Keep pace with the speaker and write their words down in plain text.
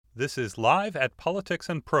This is Live at Politics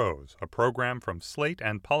and Prose, a program from Slate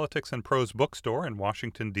and Politics and Prose bookstore in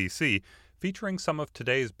Washington, D.C., featuring some of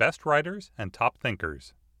today's best writers and top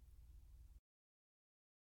thinkers.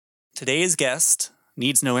 Today's guest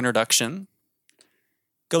needs no introduction.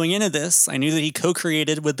 Going into this, I knew that he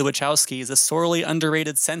co-created with the Wachowskis a sorely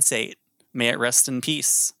underrated Sense8, may it rest in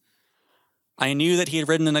peace. I knew that he had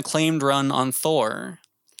written an acclaimed run on Thor.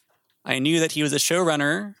 I knew that he was a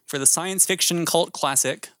showrunner for the science fiction cult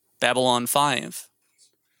classic Babylon 5.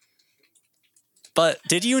 But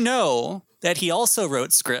did you know that he also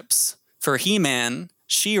wrote scripts for He-Man,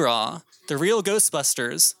 She-Ra, The Real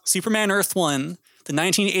Ghostbusters, Superman Earth 1, the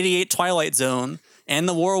 1988 Twilight Zone, and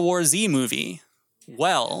the World War Z movie?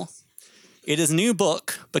 Well, in his new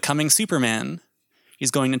book, Becoming Superman,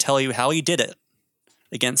 he's going to tell you how he did it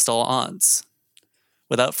against all odds.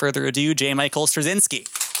 Without further ado, J. Michael Straczynski.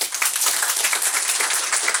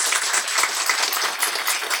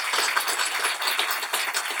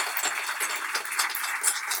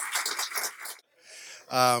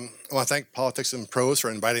 I want to thank Politics and Prose for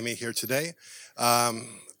inviting me here today. I'm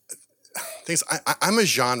a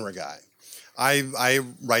genre guy. I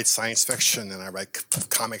write science fiction and I write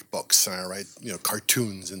comic books and I write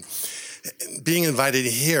cartoons, and being invited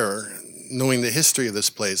here, knowing the history of this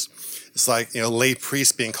place, it's like lay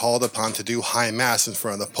priests being called upon to do high mass in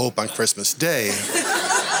front of the Pope on Christmas Day.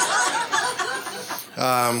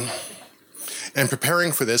 And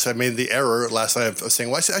preparing for this, I made the error last night of saying,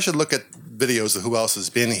 well, I should look at videos of who else has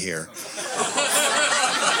been here.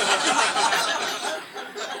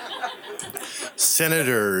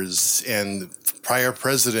 Senators and prior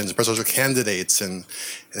presidents, presidential candidates, and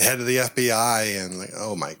the head of the FBI, and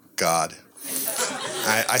oh my God.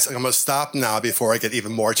 I'm going to stop now before I get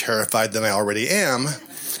even more terrified than I already am,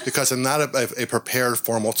 because I'm not a prepared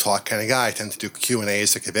formal talk kind of guy. I tend to do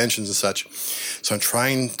Q&As at conventions and such. So I'm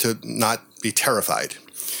trying to not be terrified.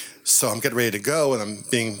 So I'm getting ready to go, and I'm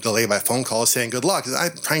being delayed by a phone call saying good luck.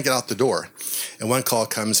 I'm trying to get out the door. And one call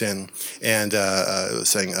comes in and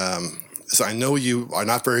saying, so I know you are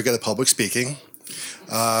not very good at public speaking.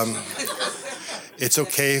 It's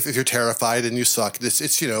okay if you're terrified and you suck.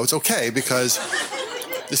 It's okay because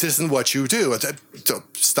this isn't what you do. So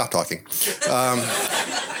stop talking.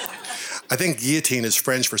 I think guillotine is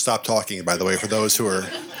French for stop talking, by the way, for those who are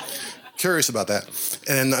curious about that.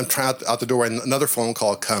 And I'm trying out the door, and another phone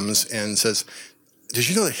call comes and says, did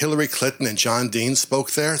you know that Hillary Clinton and John Dean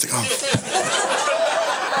spoke there? It's like, oh.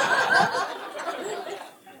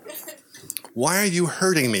 Why are you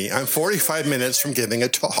hurting me? I'm 45 minutes from giving a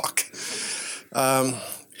talk. And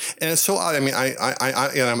it's so odd. I mean,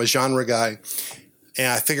 I'm a genre guy,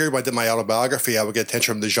 and I figured when I did my autobiography, I would get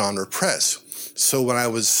attention from the genre press. So when I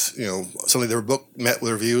was, suddenly the book met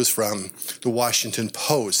with reviews from the Washington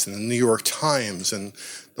Post and the New York Times and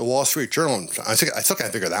the Wall Street Journal. I still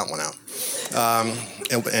can't figure that one out.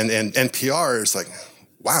 And NPR is like,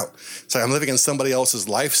 wow. It's like I'm living in somebody else's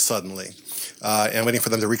life suddenly, and waiting for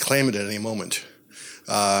them to reclaim it at any moment.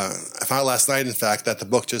 I found out last night, in fact, that the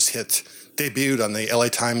book just debuted on the LA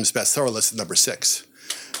Times bestseller list at number 6.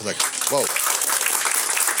 I was like, whoa.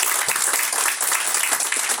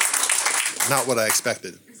 Not what I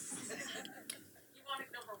expected. You wanted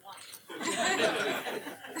number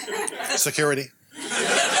 1. Security.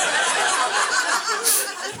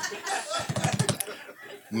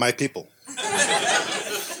 My people.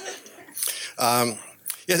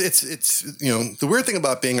 It's the weird thing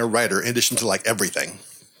about being a writer, in addition to like everything,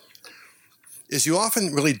 is you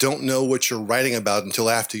often really don't know what you're writing about until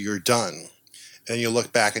after you're done. And you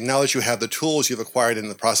look back, and now that you have the tools you've acquired in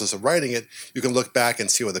the process of writing it, you can look back and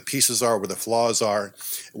see where the pieces are, where the flaws are,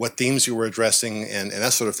 what themes you were addressing, and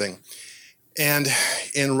that sort of thing. And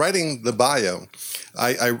in writing the bio,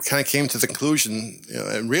 I kind of came to the conclusion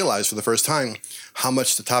and realized for the first time how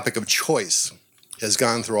much the topic of choice has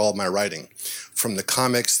gone through all of my writing, from the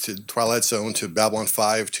comics to Twilight Zone to Babylon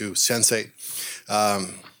 5 to Sense8.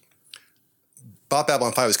 About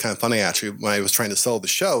Babylon 5 was kind of funny, actually. When I was trying to sell the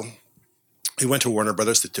show, we went to Warner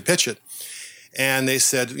Brothers to pitch it, and they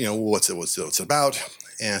said, what's it about?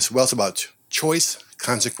 And I said, well, it's about choice,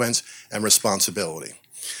 consequence, and responsibility.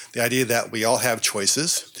 The idea that we all have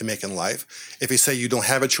choices to make in life. If you say you don't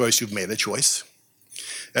have a choice, you've made a choice.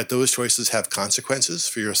 That those choices have consequences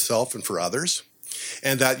for yourself and for others,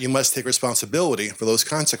 and that you must take responsibility for those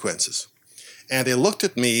consequences. And they looked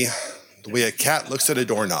at me the way a cat looks at a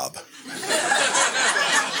doorknob.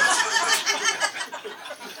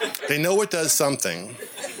 They know it does something.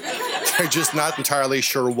 They're just not entirely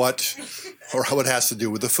sure what or how it has to do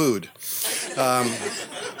with the food.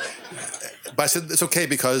 But I said it's okay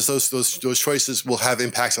because those choices will have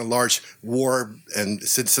impacts on large war and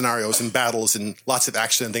scenarios and battles and lots of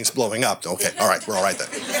action and things blowing up. Okay, all right, we're all right then.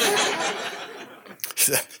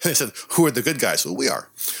 They said, who are the good guys? Well, we are.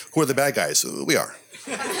 Who are the bad guys? We are.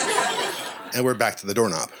 And we're back to the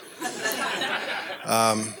doorknob.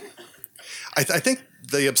 I think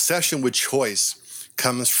the obsession with choice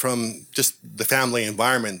comes from just the family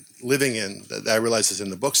environment living in that I realize is in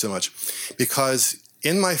the book so much. Because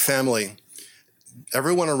in my family,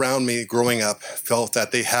 everyone around me growing up felt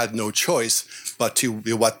that they had no choice but to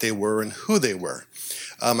be what they were and who they were.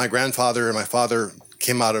 My grandfather and my father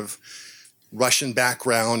came out of Russian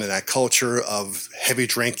background and that culture of heavy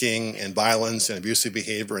drinking and violence and abusive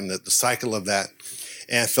behavior and the cycle of that,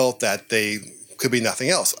 and felt that they could be nothing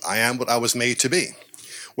else. I am what I was made to be,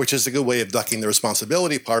 which is a good way of ducking the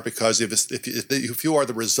responsibility part, because if you are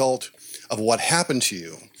the result of what happened to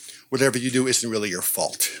you, whatever you do isn't really your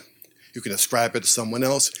fault. You can ascribe it to someone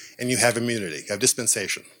else, and you have immunity, you have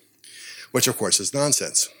dispensation, which of course is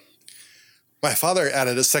nonsense. My father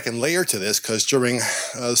added a second layer to this because during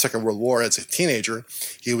the Second World War, as a teenager,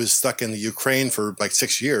 he was stuck in the Ukraine for like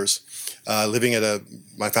 6 years, living at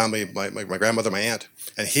my family, my grandmother, my aunt,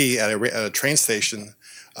 and he at a train station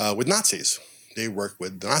with Nazis. They worked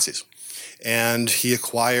with the Nazis. And he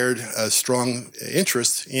acquired a strong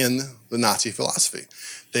interest in the Nazi philosophy.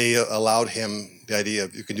 They allowed him the idea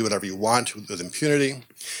of you can do whatever you want with impunity.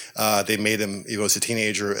 They made him, he was a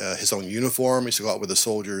teenager, his own uniform. He used to go out with the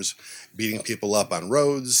soldiers, beating people up on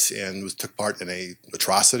roads, and took part in an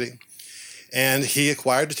atrocity. And he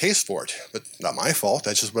acquired a taste for it, but not my fault.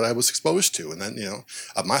 That's just what I was exposed to. And then,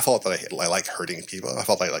 my fault that I like hurting people. My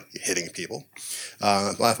fault I like hitting people.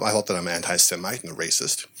 My fault that I'm anti-Semite and a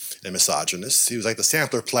racist and misogynist. He was like the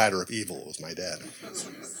sampler platter of evil, was my dad.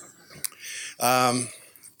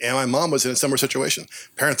 And my mom was in a similar situation.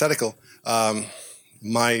 Parenthetical,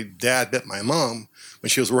 my dad met my mom when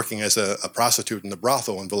she was working as a prostitute in a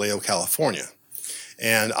brothel in Vallejo, California.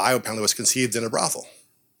 And I apparently was conceived in a brothel.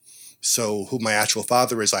 So who my actual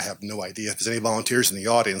father is, I have no idea. If there's any volunteers in the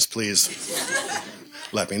audience, please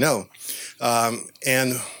let me know.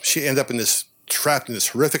 And she ended up trapped in this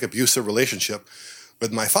horrific abusive relationship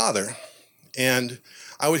with my father. And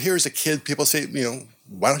I would hear as a kid people say,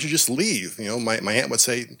 why don't you just leave? My aunt would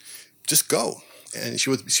say, just go. And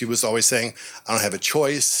she was always saying, I don't have a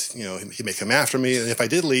choice. He may come after me. And if I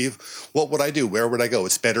did leave, what would I do? Where would I go?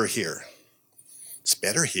 It's better here. It's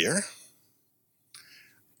better here?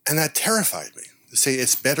 And that terrified me. To say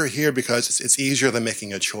it's better here because it's easier than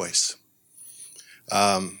making a choice.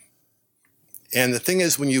 And the thing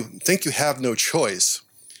is, when you think you have no choice,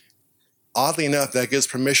 oddly enough, that gives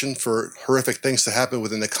permission for horrific things to happen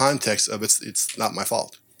within the context of it's not my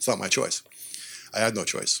fault. It's not my choice. I had no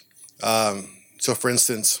choice. So, for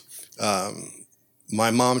instance, my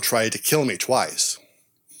mom tried to kill me twice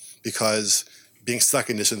because being stuck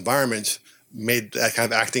in this environment made that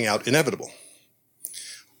kind of acting out inevitable.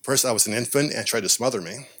 First, I was an infant and tried to smother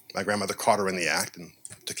me. My grandmother caught her in the act and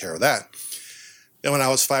took care of that. Then when I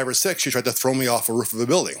was 5 or 6, she tried to throw me off a roof of a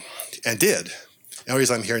building, and did. And the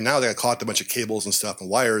reason I'm here now, they got caught a bunch of cables and stuff and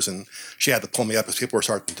wires, and she had to pull me up as people were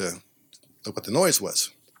starting to look what the noise was.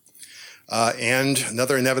 And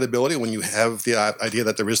another inevitability, when you have the idea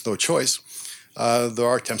that there is no choice, there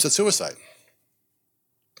are attempts at suicide.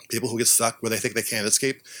 People who get stuck where they think they can't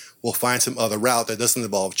escape will find some other route that doesn't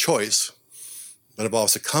involve choice, but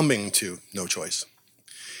involves succumbing to no choice.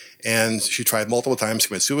 And she tried multiple times to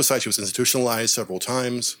commit suicide. She was institutionalized several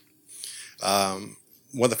times.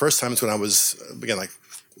 One of the first times when I was, again, like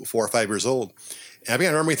 4 or 5 years old, and I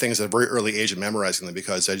began remembering things at a very early age and memorizing them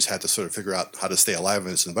because I just had to sort of figure out how to stay alive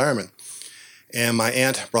in this environment. And my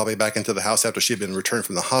aunt brought me back into the house after she'd been returned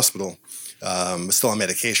from the hospital, still on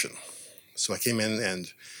medication. So I came in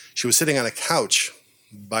and she was sitting on a couch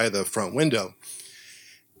by the front window,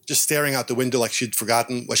 just staring out the window like she'd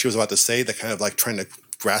forgotten what she was about to say, that kind of like trying to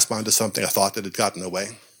grasp onto something, a thought that had gotten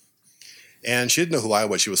away. And she didn't know who I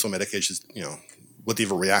was. She was so medicated, she wouldn't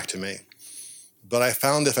even react to me. But I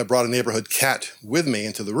found that if I brought a neighborhood cat with me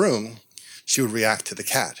into the room, she would react to the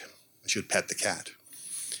cat. She would pet the cat.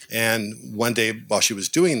 And one day while she was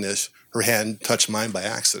doing this, her hand touched mine by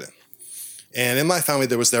accident. And in my family,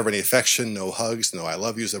 there was never any affection, no hugs, no I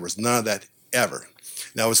love yous. There was none of that ever.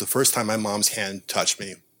 That was the first time my mom's hand touched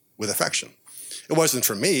me with affection. It wasn't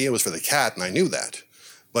for me, it was for the cat, and I knew that.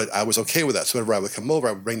 But I was okay with that. So whenever I would come over,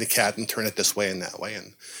 I would bring the cat and turn it this way and that way.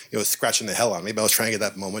 And it was scratching the hell out of me, but I was trying to get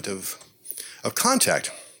that moment of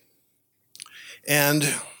contact.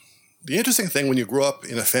 And the interesting thing when you grow up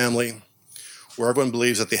in a family where everyone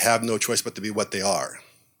believes that they have no choice but to be what they are,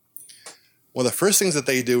 one of the first things that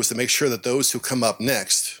they do is to make sure that those who come up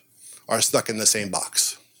next are stuck in the same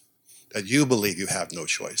box, that you believe you have no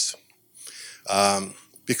choice.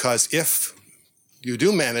 Because if you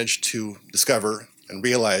do manage to discover and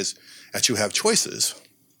realize that you have choices,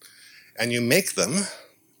 and you make them,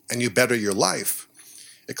 and you better your life,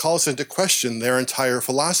 it calls into question their entire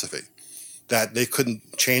philosophy, that they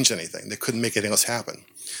couldn't change anything, they couldn't make anything else happen.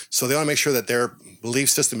 So they want to make sure that their belief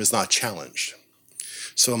system is not challenged.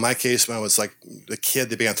 So in my case, when I was like a kid,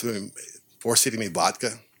 they began force-feeding me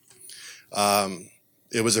vodka.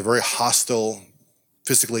 It was a very hostile,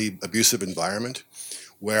 physically abusive environment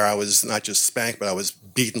where I was not just spanked, but I was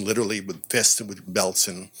beaten literally with fists and with belts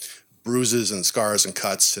and bruises and scars and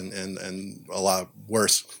cuts and a lot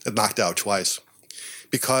worse, knocked out twice.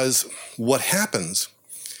 Because what happens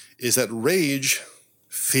is that rage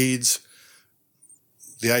feeds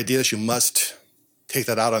the idea that you must take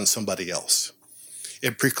that out on somebody else.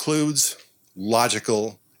 It precludes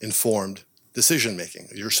logical, informed decision-making.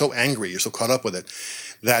 You're so angry, you're so caught up with it,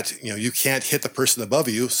 that you can't hit the person above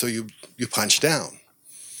you, so you punch down.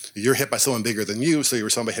 You're hit by someone bigger than you, so you're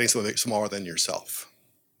somebody hitting someone smaller than yourself.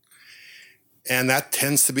 And that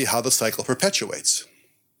tends to be how the cycle perpetuates.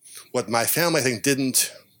 What my family, I think,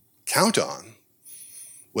 didn't count on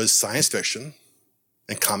was science fiction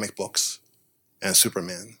and comic books and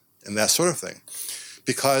Superman and that sort of thing.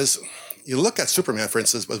 Because you look at Superman, for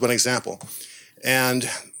instance, as one example, and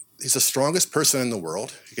he's the strongest person in the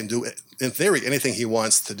world. He can do, in theory, anything he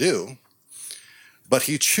wants to do, but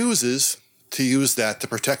he chooses to use that to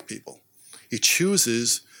protect people. He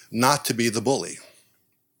chooses not to be the bully.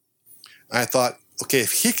 I thought, okay,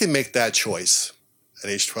 if he can make that choice at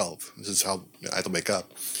age 12, this is how I had to wake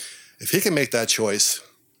up. If he can make that choice,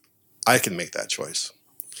 I can make that choice.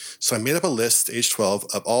 So I made up a list, age 12,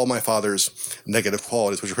 of all my father's negative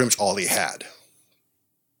qualities, which are pretty much all he had.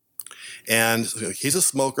 And he's a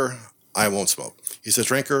smoker, I won't smoke. He's a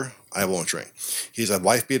drinker, I won't drink. He's a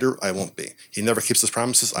wife beater, I won't be. He never keeps his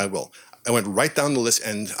promises, I will. I went right down the list,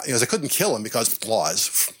 and I couldn't kill him because of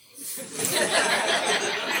flaws.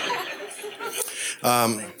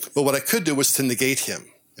 But what I could do was to negate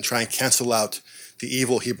him and try and cancel out the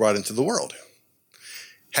evil he brought into the world.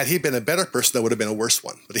 Had he been a better person, that would have been a worse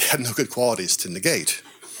one, but he had no good qualities to negate.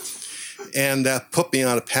 And that put me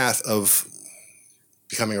on a path of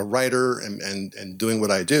becoming a writer and doing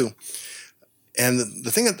what I do. And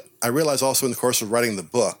the thing that I realized also in the course of writing the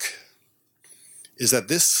book is that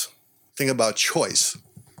this thing about choice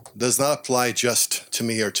does not apply just to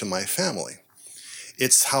me or to my family.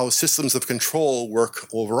 It's how systems of control work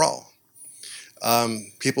overall.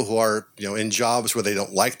 People who are, in jobs where they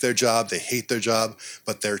don't like their job, they hate their job,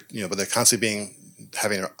 but they're constantly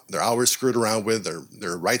having their hours screwed around with,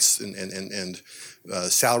 their rights and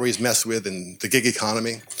salaries messed with, and the gig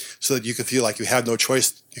economy, so that you can feel like you have no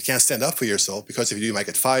choice. You can't stand up for yourself because if you do, you might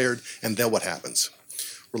get fired. And then what happens?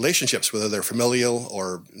 Relationships, whether they're familial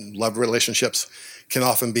or love relationships, can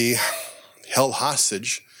often be held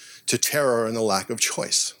hostage to terror and the lack of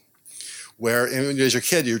choice. Where as a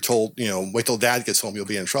kid, you're told, wait till dad gets home, you'll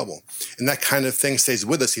be in trouble. And that kind of thing stays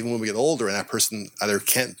with us even when we get older, and that person either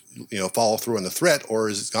can't, follow through on the threat or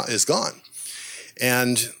is gone.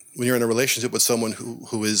 And when you're in a relationship with someone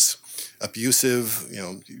who is abusive,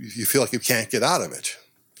 you feel like you can't get out of it.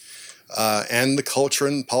 And the culture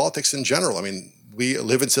and politics in general. We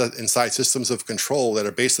live inside systems of control that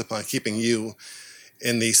are based upon keeping you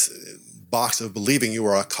in these box of believing you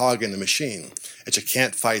are a cog in the machine, that you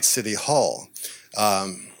can't fight City Hall,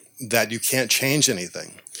 that you can't change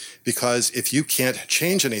anything. Because if you can't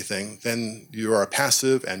change anything, then you are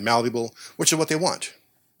passive and malleable, which is what they want.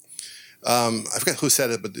 I forget who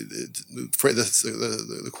said it, but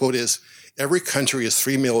the quote is, every country is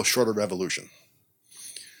 3 meals short of revolution.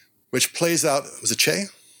 Which plays out, was it Che?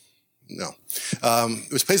 No.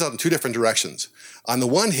 It plays out in two different directions. On the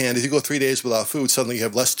one hand, if you go 3 days without food, suddenly you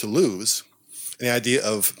have less to lose. And the idea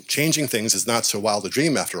of changing things is not so wild a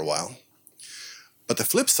dream after a while. But the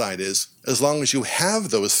flip side is, as long as you have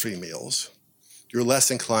those 3 meals, you're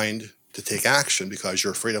less inclined to take action because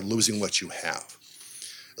you're afraid of losing what you have.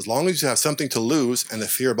 As long as you have something to lose and the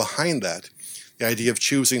fear behind that, the idea of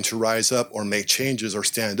choosing to rise up or make changes or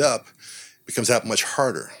stand up becomes that much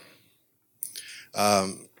harder.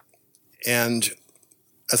 And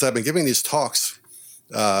as I've been giving these talks,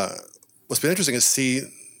 what's been interesting is see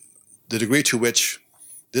the degree to which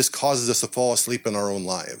this causes us to fall asleep in our own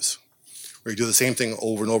lives. Where you do the same thing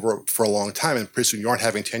over and over for a long time, and pretty soon you aren't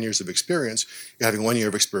having 10 years of experience, you're having 1 year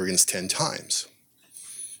of experience 10 times.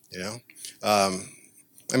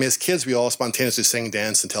 I mean, as kids, we all spontaneously sing,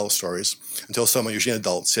 dance, and tell stories until someone, usually an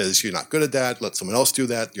adult, says, you're not good at that, let someone else do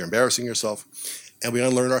that, you're embarrassing yourself. And we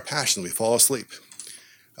unlearn our passion, we fall asleep.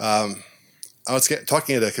 I was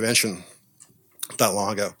talking at a convention not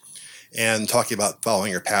long ago and talking about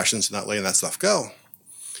following your passions and not letting that stuff go.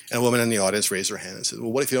 And a woman in the audience raised her hand and said,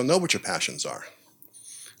 well, what if you don't know what your passions are?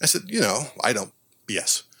 I said, I don't.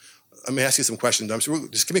 Yes. Let me ask you some questions.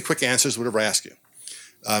 Just give me quick answers, whatever I ask you.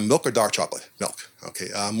 Milk or dark chocolate? Milk. Okay.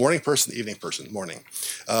 Morning person, evening person? Morning.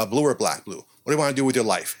 Blue or black? Blue. What do you want to do with your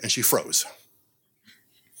life? And she froze.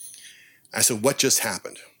 I said, what just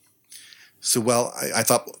happened? So, well, I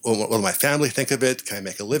thought, well, what will my family think of it? Can I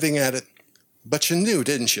make a living at it? But you knew,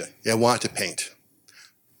 didn't you? You wanted to paint.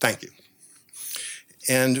 Thank you.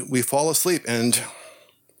 And we fall asleep. And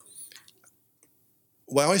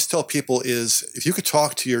what I always tell people is, if you could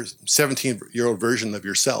talk to your 17-year-old version of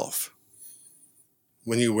yourself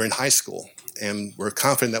when you were in high school and were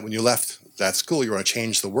confident that when you left that school, you were going to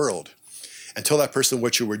change the world, and tell that person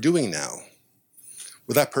what you were doing now,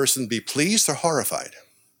 would that person be pleased or horrified?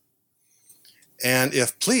 And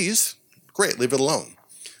if pleased, great, leave it alone.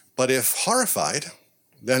 But if horrified,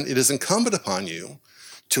 then it is incumbent upon you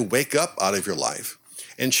to wake up out of your life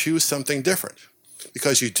and choose something different,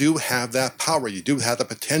 because you do have that power. You do have the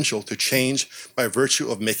potential to change by virtue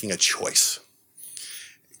of making a choice.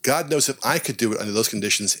 God knows if I could do it under those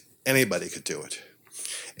conditions, anybody could do it.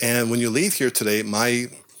 And when you leave here today, my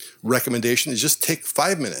recommendation is just take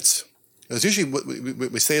 5 minutes. Because usually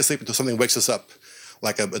we stay asleep until something wakes us up,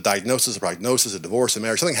 like a diagnosis, a prognosis, a divorce, a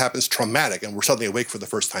marriage. Something happens traumatic, and we're suddenly awake for the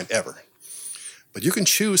first time ever. But you can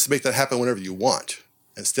choose to make that happen whenever you want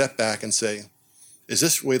and step back and say, is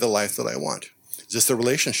this really the life that I want? Is this the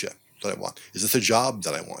relationship that I want? Is this the job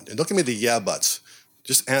that I want? And don't give me the yeah buts.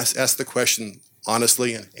 Just ask the question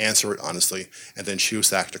honestly and answer it honestly, and then choose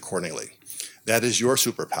to act accordingly. That is your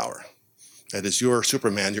superpower. That is your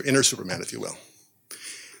Superman, your inner Superman, if you will.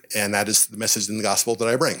 And that is the message in the gospel that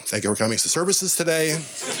I bring. Thank you for coming to services today.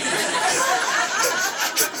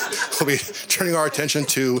 We'll be turning our attention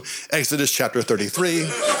to Exodus chapter 33,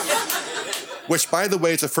 which, by the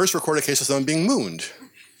way, is the first recorded case of someone being mooned.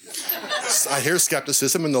 I hear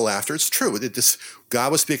skepticism and the laughter. It's true.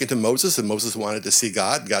 God was speaking to Moses, and Moses wanted to see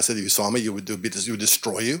God. God said, if you saw me, you would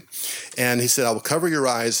destroy you. And he said, I will cover your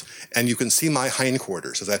eyes, and you can see my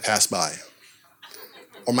hindquarters as I pass by.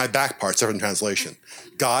 Or my back parts, different translation.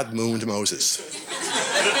 God mooned Moses.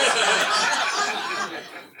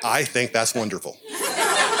 I think that's wonderful.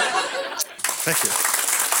 Thank you.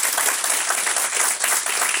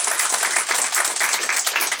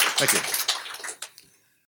 Thank you.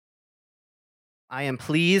 I am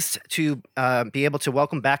pleased to be able to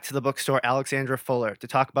welcome back to the bookstore Alexandra Fuller to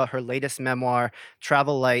talk about her latest memoir,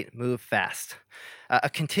 Travel Light, Move Fast. A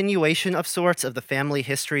continuation of sorts of the family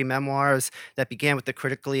history memoirs that began with the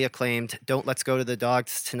critically acclaimed Don't Let's Go to the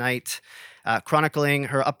Dogs Tonight, chronicling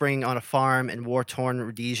her upbringing on a farm in war-torn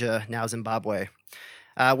Rhodesia, now Zimbabwe.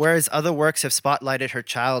 Whereas other works have spotlighted her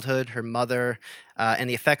childhood, her mother, and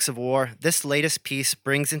the effects of war, this latest piece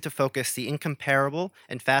brings into focus the incomparable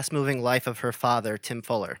and fast-moving life of her father, Tim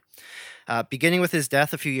Fuller. Beginning with his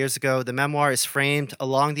death a few years ago, the memoir is framed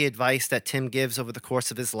along the advice that Tim gives over the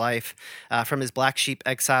course of his life, from his black sheep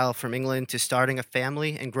exile from England to starting a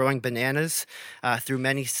family and growing bananas through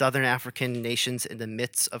many southern African nations in the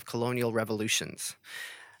midst of colonial revolutions.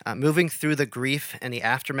 Moving through the grief and the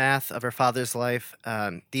aftermath of her father's life,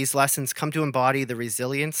 these lessons come to embody the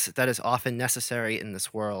resilience that is often necessary in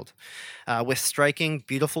this world. With striking,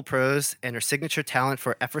 beautiful prose and her signature talent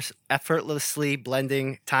for effortlessly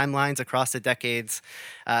blending timelines across the decades,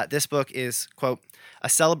 this book is, quote, a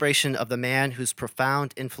celebration of the man whose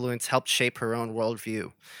profound influence helped shape her own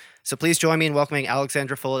worldview. So please join me in welcoming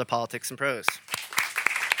Alexandra Fuller to Politics and Prose.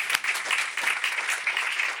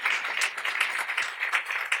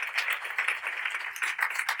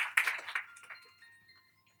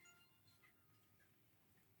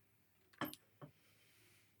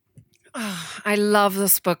 I love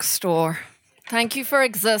this bookstore. Thank you for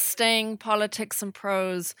existing, Politics and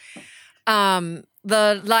Prose.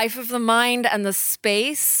 The life of the mind and the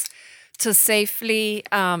space to safely...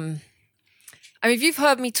 if you've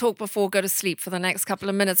heard me talk before, go to sleep for the next couple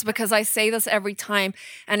of minutes, because I say this every time,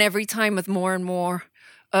 and every time with more and more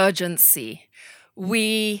urgency.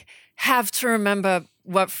 We have to remember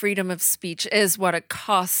what freedom of speech is, what it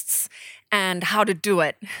costs, and how to do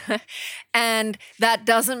it. And that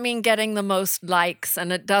doesn't mean getting the most likes,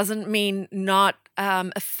 and it doesn't mean not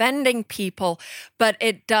offending people, but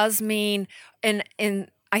it does mean in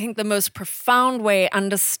I think, the most profound way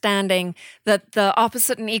understanding that the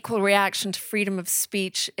opposite and equal reaction to freedom of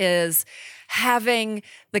speech is having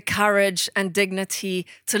the courage and dignity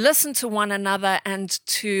to listen to one another and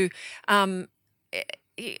to,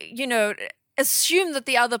 assume that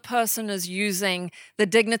the other person is using the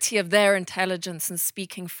dignity of their intelligence and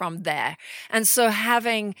speaking from there. And so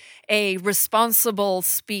having a responsible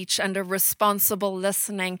speech and a responsible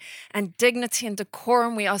listening and dignity and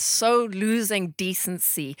decorum, we are so losing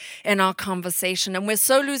decency in our conversation, and we're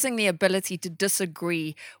so losing the ability to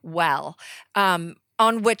disagree well, on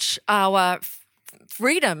which our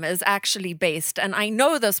freedom is actually based. And I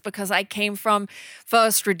know this because I came from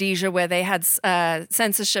first Rhodesia, where they had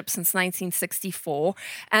censorship since 1964.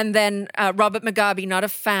 And then Robert Mugabe, not a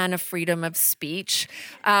fan of freedom of speech.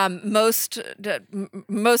 Most of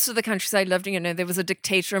the countries I lived in, there was a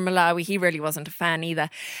dictator in Malawi. He really wasn't a fan either.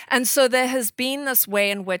 And so there has been this way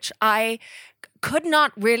in which I could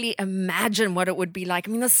not really imagine what it would be like.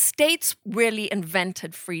 I mean, the States really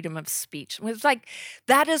invented freedom of speech. It was like,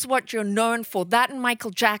 that is what you're known for. That and Michael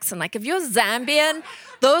Jackson. Like, if you're Zambian,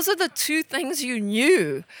 those are the two things you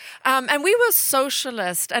knew. And we were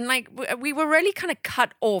socialist, and like we were really kind of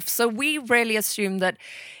cut off. So we really assumed that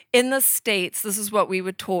in the States, this is what we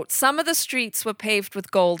were taught. Some of the streets were paved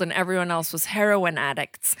with gold and everyone else was heroin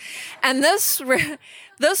addicts. And this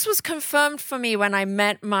was confirmed for me when I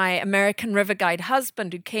met my American river guide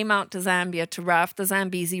husband, who came out to Zambia to raft the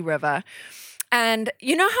Zambezi River. And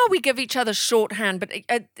you know how we give each other shorthand, but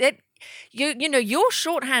your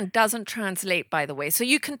shorthand doesn't translate, by the way. So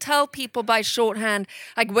you can tell people by shorthand,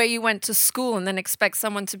 like where you went to school, and then expect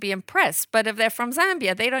someone to be impressed. But if they're from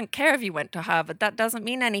Zambia, they don't care if you went to Harvard. That doesn't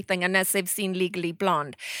mean anything unless they've seen Legally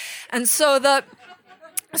Blonde. And so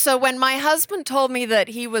when my husband told me that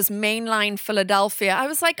he was mainline Philadelphia, I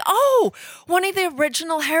was like, oh, one of the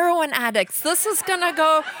original heroin addicts. This is going to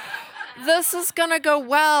go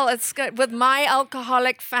well. It's good. With my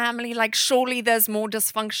alcoholic family, like, surely there's more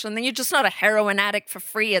dysfunction. Then you're just not a heroin addict for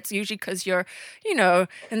free. It's usually because you're,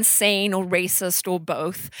 insane or racist or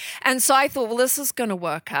both. And so I thought, well, this is going to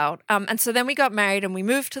work out. And so then we got married and we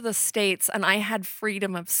moved to the States, and I had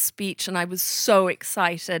freedom of speech, and I was so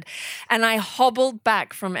excited. And I hobbled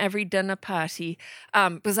back from every dinner party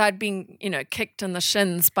because I'd been, kicked in the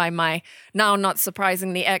shins by my, now not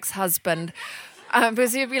surprisingly, ex-husband.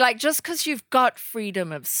 Because he'd be like, just because you've got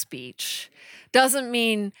freedom of speech doesn't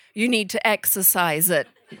mean you need to exercise it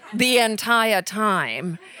the entire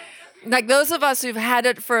time. Like, those of us who've had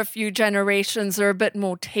it for a few generations are a bit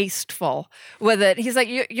more tasteful with it. He's like,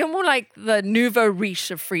 you're more like the nouveau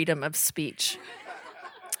riche of freedom of speech.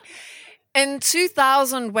 In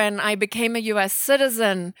 2000, when I became a US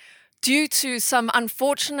citizen, due to some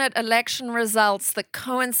unfortunate election results that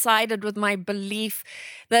coincided with my belief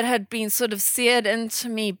that had been sort of seared into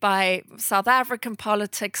me by South African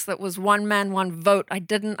politics, that was one man, one vote. I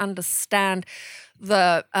didn't understand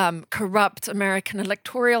the corrupt American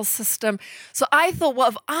electoral system. So I thought, well,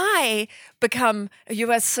 if I become a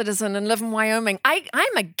US citizen and live in Wyoming,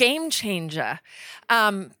 I'm a game changer,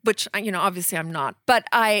 which, obviously I'm not. But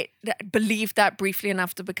I believed that briefly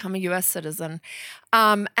enough to become a US citizen.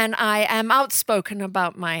 And I am outspoken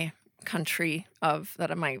about my country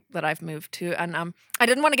that I've moved to. And I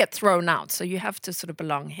didn't want to get thrown out, so you have to sort of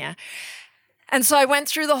belong here. And so I went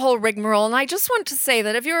through the whole rigmarole, and I just want to say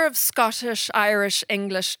that if you're of Scottish, Irish,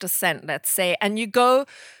 English descent, let's say, and you go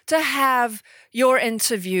to have your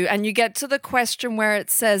interview and you get to the question where it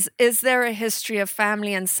says, is there a history of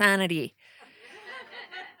family insanity?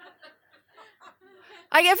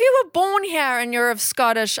 Like, if you were born here and you're of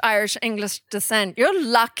Scottish, Irish, English descent, you're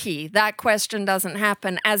lucky that question doesn't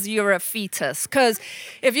happen as you're a fetus. Because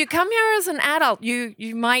if you come here as an adult,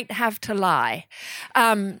 you might have to lie.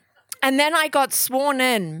 And then I got sworn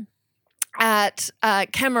in at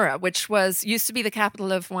Kemmerer, which used to be the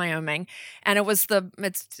capital of Wyoming, and it was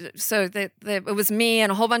it was me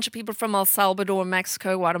and a whole bunch of people from El Salvador,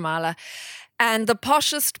 Mexico, Guatemala, and the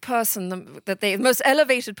poshest person, the most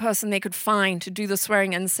elevated person they could find to do the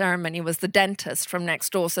swearing-in ceremony was the dentist from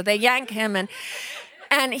next door. So they yank him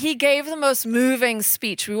and he gave the most moving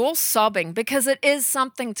speech. We were all sobbing because it is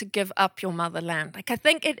something to give up your motherland. Like, I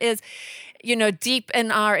think it is, deep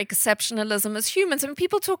in our exceptionalism as humans. I mean,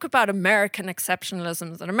 people talk about American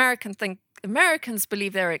exceptionalism, that Americans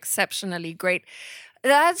believe they're exceptionally great.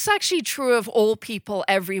 That's actually true of all people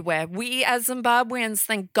everywhere. We as Zimbabweans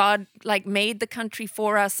think God made the country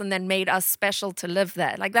for us and then made us special to live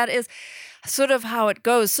there. Like, that is sort of how it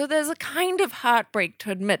goes. So there's a kind of heartbreak to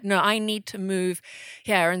admit, no, I need to move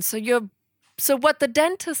here. And so what the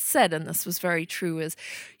dentist said, and this was very true, is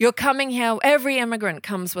you're coming here, every immigrant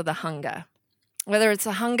comes with a hunger. whether it's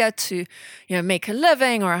a hunger to, make a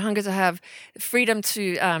living, or a hunger to have freedom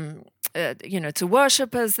to, to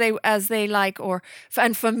worship as they like,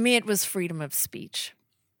 and for me it was freedom of speech.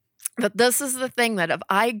 But this is the thing, that if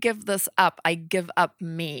I give this up, I give up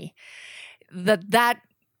me. That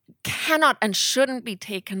cannot and shouldn't be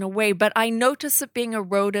taken away, but I notice it being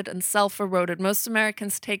eroded and self-eroded. Most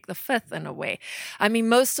Americans take the fifth in a way. I mean,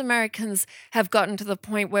 most Americans have gotten to the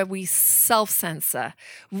point where we self-censor,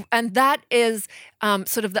 and that is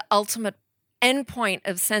sort of the ultimate endpoint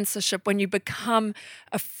of censorship, when you become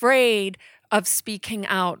afraid of speaking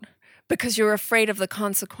out because you're afraid of the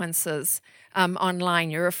consequences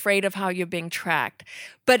online. You're afraid of how you're being tracked.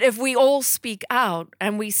 But if we all speak out,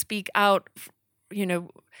 and we speak out,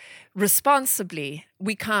 responsibly,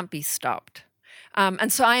 we can't be stopped.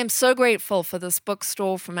 And so I am so grateful for this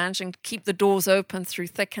bookstore, for managing to keep the doors open through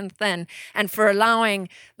thick and thin, and for allowing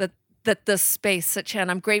that this space sit here.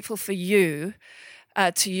 And I'm grateful for you,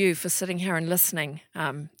 for sitting here and listening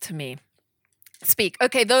to me speak.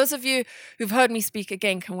 Okay, those of you who've heard me speak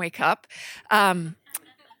again can wake up.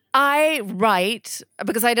 I write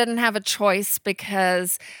because I didn't have a choice,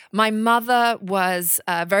 because my mother was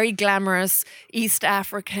very glamorous East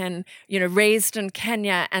African, raised in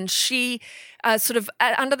Kenya, and she sort of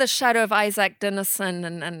under the shadow of Isaac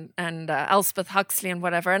Dinesen and Elspeth Huxley and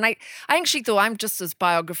whatever. And I think she thought, I'm just as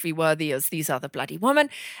biography worthy as these other bloody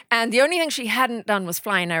women. And the only thing she hadn't done was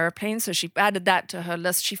fly an airplane, so she added that to her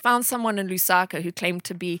list. She found someone in Lusaka who claimed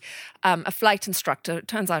to be a flight instructor. It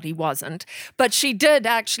turns out he wasn't. But she did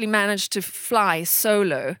actually manage to fly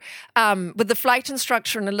solo with the flight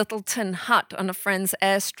instructor in a little tin hut on a friend's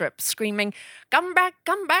airstrip, screaming, "Come back,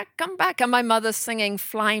 come back, come back," and my mother singing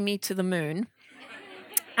 "Fly Me to the Moon."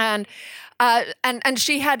 And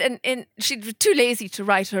she she was too lazy to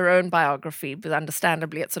write her own biography, but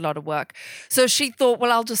understandably it's a lot of work. So she thought,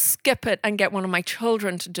 well, I'll just skip it and get one of my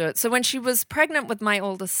children to do it. So when she was pregnant with my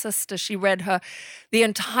older sister, she read her the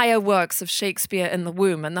entire works of Shakespeare in the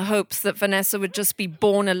womb, in the hopes that Vanessa would just be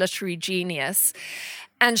born a literary genius.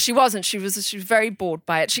 And she wasn't. She was very bored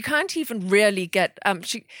by it. She can't even really get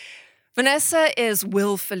Vanessa is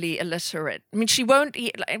willfully illiterate. I mean, she won't.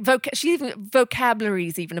 Vocabulary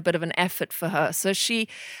is even a bit of an effort for her. So she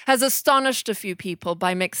has astonished a few people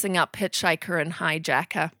by mixing up hitchhiker and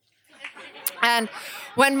hijacker. And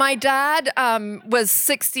when my dad was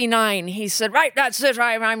 69, he said, "Right, that's it.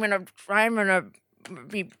 I'm gonna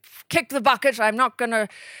kick the bucket. I'm not gonna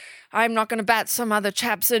bat some other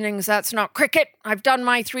chap's innings. That's not cricket. I've done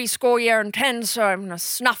my 70 so I'm gonna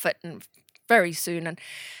snuff it, and very soon." And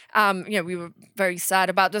we were very sad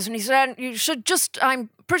about this. And he said, I'm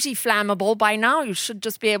pretty flammable by now. You should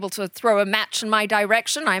just be able to throw a match in my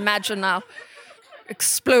direction. I imagine I'll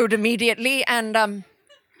explode immediately. And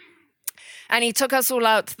he took us all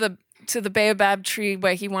out to the baobab tree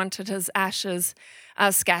where he wanted his ashes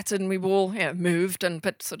scattered. And we were all moved and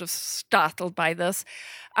but sort of startled by this.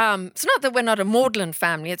 It's not that we're not a maudlin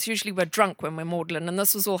family. It's usually we're drunk when we're maudlin, and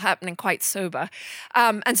this was all happening quite sober.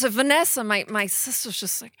 And so Vanessa, my sister's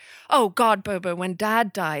just like, "Oh God, Bobo, when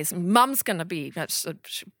Dad dies, Mum's going to be a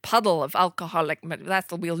puddle of alcoholic.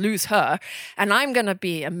 We'll lose her, and I'm going to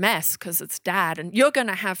be a mess because it's Dad, and you're going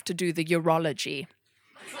to have to do the urology."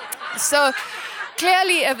 So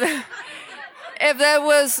clearly, if there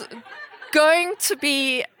was going to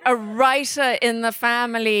be a writer in the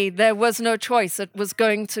family, there was no choice. It was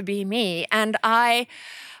going to be me. And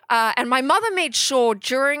and my mother made sure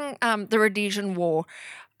during the Rhodesian War,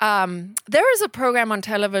 there is a program on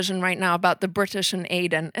television right now about the British in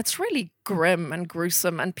Aden. It's really grim and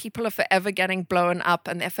gruesome, and people are forever getting blown up,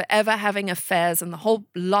 and they're forever having affairs, and the whole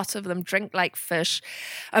lot of them drink like fish.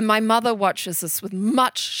 And my mother watches this with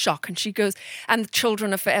much shock, and she goes, and the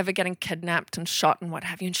children are forever getting kidnapped and shot and what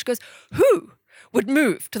have you. And she goes, "Who would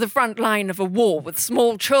move to the front line of a war with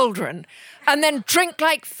small children and then drink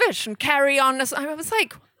like fish and carry on?" I was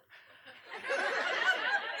like,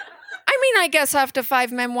 I guess after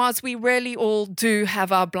 5 memoirs, we really all do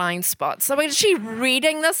have our blind spots. So is she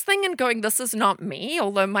reading this thing and going, "This is not me,"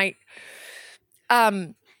 although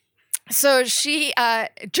so she,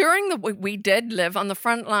 we did live on the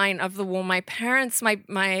front line of the war. My parents,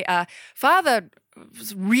 my father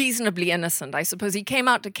was reasonably innocent, I suppose. He came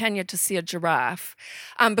out to Kenya to see a giraffe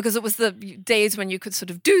because it was the days when you could sort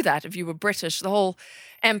of do that if you were British. The whole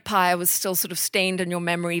empire was still sort of stained in your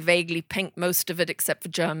memory, vaguely pink, most of it except for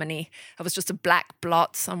Germany. It was just a black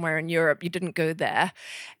blot somewhere in Europe. You didn't go there.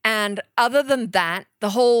 And other than that,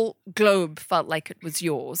 the whole globe felt like it was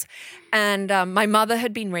yours. And my mother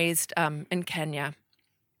had been raised in Kenya.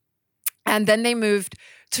 And then they moved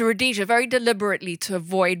to Rhodesia very deliberately to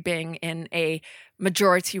avoid being in a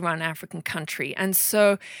majority-run African country. And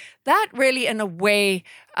so that really, in a way,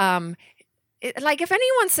 like if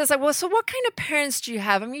anyone says, well, so what kind of parents do you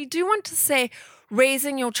have? I mean, you do want to say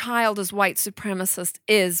raising your child as white supremacist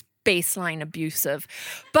is baseline abusive.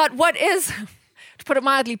 But what is, to put it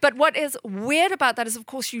mildly, but what is weird about that is, of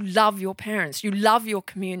course, you love your parents, you love your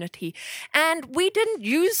community. And we didn't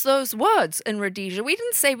use those words in Rhodesia. We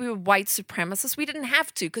didn't say we were white supremacists. We didn't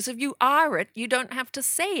have to, because if you are it, you don't have to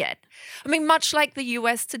say it. I mean, much like the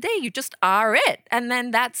US today, you just are it. And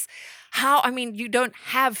then that's how, I mean, you don't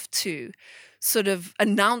have to sort of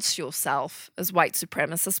announce yourself as white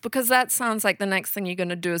supremacist, because that sounds like the next thing you're going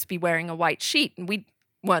to do is be wearing a white sheet. And we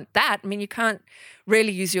weren't that. I mean, you can't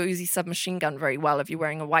really use your Uzi submachine gun very well if you're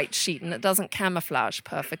wearing a white sheet, and it doesn't camouflage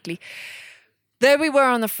perfectly. There we were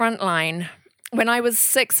on the front line. When I was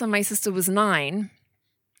 6 and my sister was 9,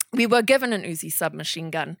 we were given an Uzi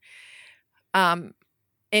submachine gun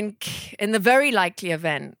in the very likely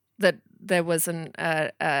event that there was an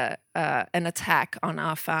attack on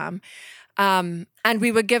our farm. And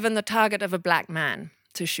we were given the target of a black man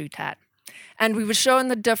to shoot at. And we were shown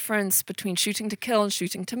the difference between shooting to kill and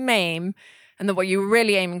shooting to maim, and that what you were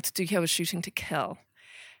really aiming to do here was shooting to kill.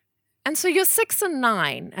 And so you're 6 and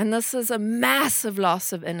 9, and this is a massive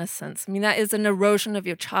loss of innocence. I mean, that is an erosion of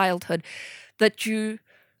your childhood that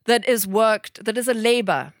is a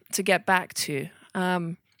labor to get back to.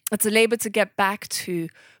 It's a labor to get back to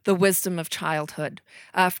the wisdom of childhood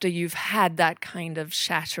after you've had that kind of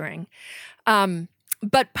shattering.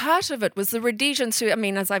 But part of it was the Rhodesians who, I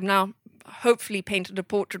mean, as I've now hopefully painted a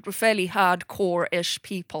portrait, were fairly hardcore-ish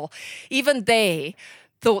people. Even they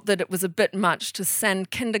thought that it was a bit much to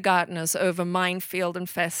send kindergartners over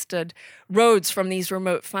minefield-infested roads from these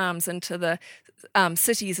remote farms into the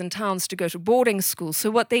cities and towns to go to boarding school. So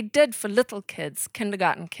what they did for little kids,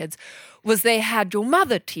 kindergarten kids, was they had your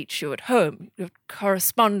mother teach you at home, your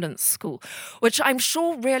correspondence school, which I'm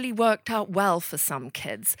sure really worked out well for some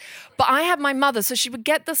kids. But I had my mother, so she would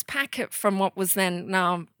get this packet from what was then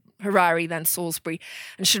now Harare, then Salisbury,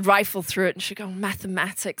 and she'd rifle through it and she'd go,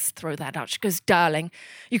 mathematics, throw that out. She goes, darling,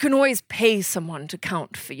 you can always pay someone to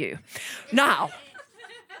count for you. Now,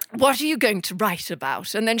 what are you going to write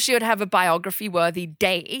about? And then she would have a biography-worthy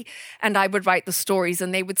day, and I would write the stories,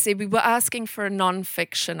 and they would say, we were asking for a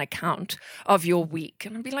non-fiction account of your week.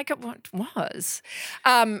 And I'd be like, what was?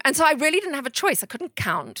 And so I really didn't have a choice. I couldn't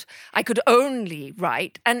count. I could only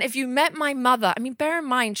write. And if you met my mother, I mean, bear in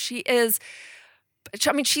mind, she's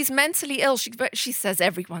mentally ill. She says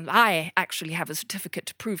everyone, I actually have a certificate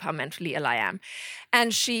to prove how mentally ill I am.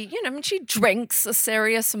 And she drinks a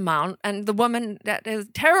serious amount. And the woman that is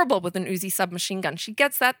terrible with an Uzi submachine gun, she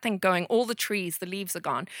gets that thing going, all the trees, the leaves are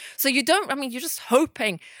gone. So you're just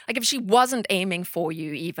hoping, like if she wasn't aiming for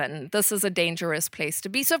you even, this is a dangerous place to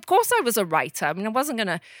be. So of course I was a writer. I mean, I wasn't going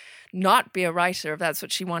to not be a writer if that's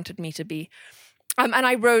what she wanted me to be. And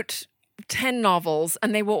I wrote 10 novels,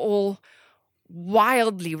 and they were all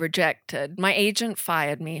wildly rejected. My agent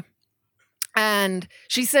fired me, and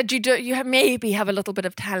she said, you maybe have a little bit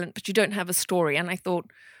of talent, but you don't have a story. And I thought,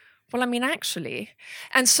 well, I mean, actually.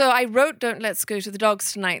 And so I wrote Don't Let's Go to the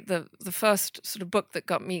Dogs Tonight, the first sort of book that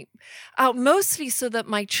got me out, mostly so that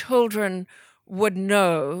my children would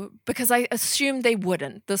know, because I assumed they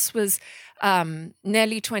wouldn't. This was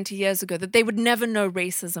nearly 20 years ago, that they would never know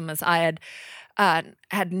racism as I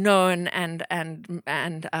had known and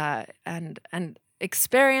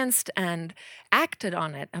experienced and acted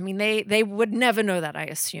on it. I mean, they would never know that, I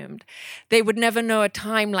assumed. They would never know a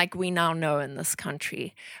time like we now know in this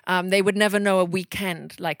country. They would never know a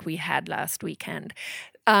weekend like we had last weekend.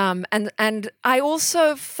 And I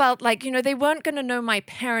also felt like, they weren't going to know my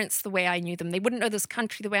parents the way I knew them. They wouldn't know this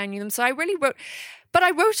country the way I knew them. So I really wrote, but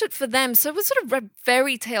I wrote it for them. So it was sort of a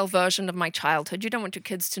fairy tale version of my childhood. You don't want your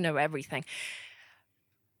kids to know everything.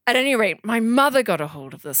 At any rate, my mother got a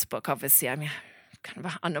hold of this book, obviously. I mean, kind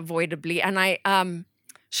of unavoidably. And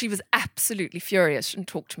she was absolutely furious. She didn't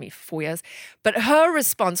talk to me for 4 years. But her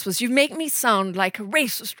response was, you make me sound like a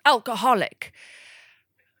racist alcoholic.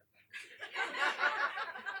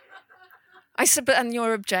 I said, and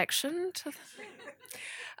your objection to that?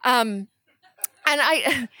 And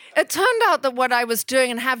it turned out that what I was doing,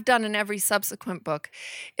 and have done in every subsequent book,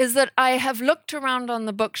 is that I have looked around on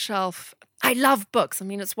the bookshelf I love books. I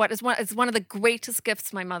mean, it's one of the greatest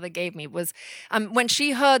gifts my mother gave me was when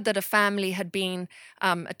she heard that a family had been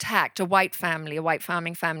attacked, a white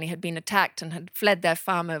farming family had been attacked and had fled their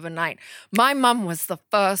farm overnight. My mum was the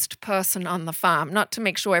first person on the farm, not to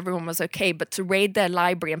make sure everyone was okay, but to raid their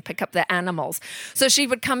library and pick up their animals. So she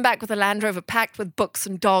would come back with a Land Rover packed with books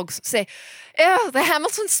and dogs, say, "Oh, the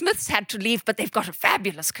Hamilton Smiths had to leave, but they've got a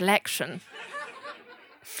fabulous collection."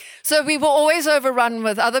 So we were always overrun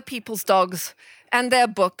with other people's dogs and their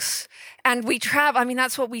books. And we travel. I mean,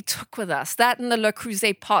 that's what we took with us. That and the Le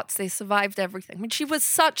Creuset pots, they survived everything. I mean, she was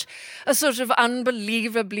such a sort of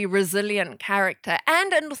unbelievably resilient character.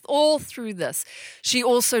 And all through this, she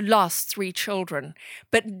also lost 3 children,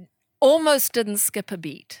 but almost didn't skip a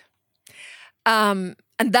beat. And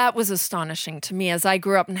that was astonishing to me as I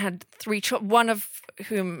grew up and had 3 children, one of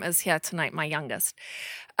whom is here tonight, my youngest.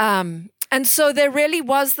 And so there really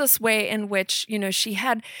was this way in which,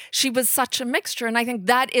 she was such a mixture. And I think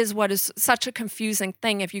that is what is such a confusing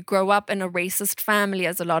thing if you grow up in a racist family,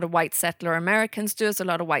 as a lot of white settler Americans do, as a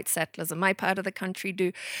lot of white settlers in my part of the country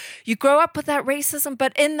do. You grow up with that racism,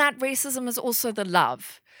 but in that racism is also the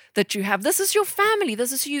love that you have. This is your family.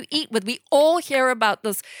 This is who you eat with. We all hear about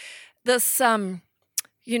this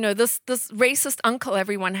racist uncle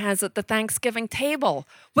everyone has at the Thanksgiving table.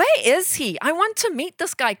 Where is he? I want to meet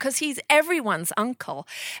this guy because he's everyone's uncle.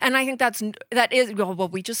 And I think that is, well,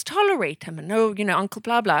 we just tolerate him. And Uncle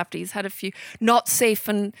blah, blah, after he's had a few not safe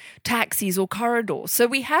in taxis or corridors. So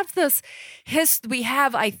we have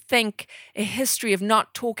I think, a history of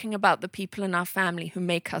not talking about the people in our family who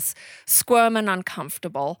make us squirm and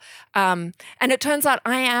uncomfortable. And it turns out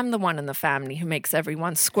I am the one in the family who makes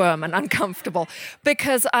everyone squirm and uncomfortable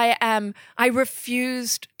because I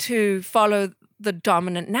refused to follow the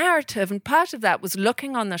dominant narrative. And part of that was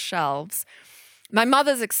looking on the shelves, my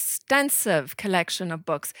mother's extensive collection of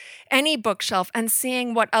books, any bookshelf, and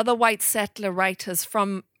seeing what other white settler writers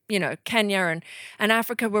from Kenya and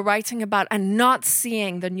Africa were writing about, and not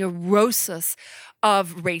seeing the neurosis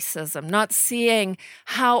of racism, not seeing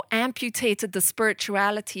how amputated the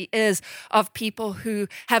spirituality is of people who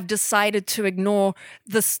have decided to ignore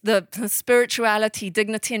the spirituality,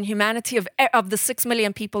 dignity, and humanity of the 6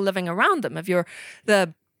 million people living around them,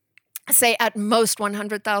 say at most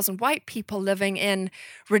 100,000 white people living in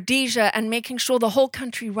Rhodesia, and making sure the whole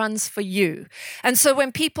country runs for you. And so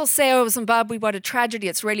when people say, oh, Zimbabwe, what a tragedy,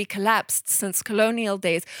 it's really collapsed since colonial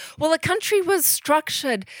days. Well, the country was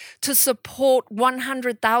structured to support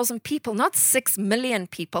 100,000 people, not 6 million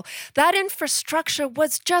people. That infrastructure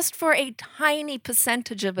was just for a tiny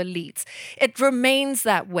percentage of elites. It remains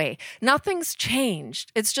that way. Nothing's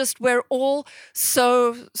changed. It's just we're all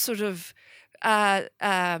so sort of I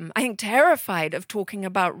think terrified of talking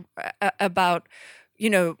about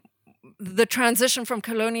the transition from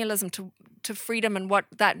colonialism to freedom and what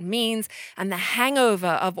that means, and the hangover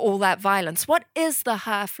of all that violence. What is the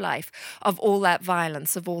half-life of all that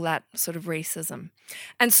violence, of all that sort of racism?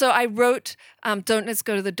 And so I wrote Don't Let's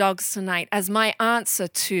Go to the Dogs Tonight as my answer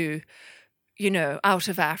to, Out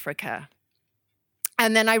of Africa.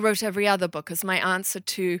 And then I wrote every other book as my answer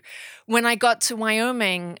to, when I got to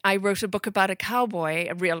Wyoming, I wrote a book about a cowboy,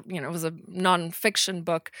 it was a nonfiction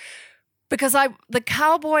book, because the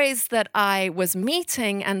cowboys that I was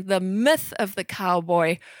meeting and the myth of the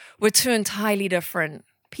cowboy were 2 entirely different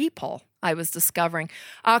people. I was discovering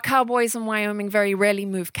our cowboys in Wyoming very rarely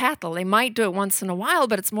move cattle. They might do it once in a while,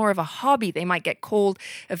 but it's more of a hobby. They might get called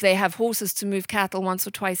if they have horses to move cattle once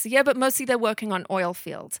or twice a year, but mostly they're working on oil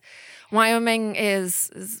fields. Wyoming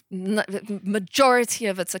is majority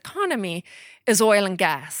of its economy is oil and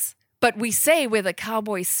gas. But we say we're the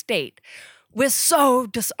cowboy state. We're so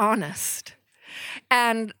dishonest.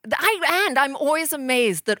 And I'm always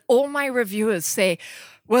amazed that all my reviewers say,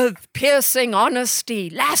 with piercing honesty,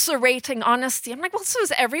 lacerating honesty. I'm like, well, so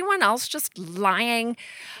is everyone else just lying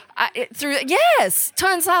through? Yes,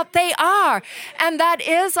 turns out they are. And that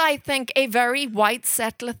is, I think, a very white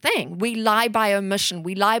settler thing. We lie by omission.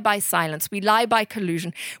 We lie by silence. We lie by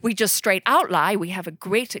collusion. We just straight out lie. We have a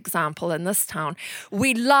great example in this town.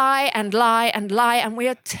 We lie and lie and lie, and we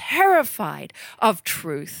are terrified of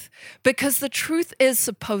truth because the truth is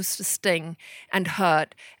supposed to sting and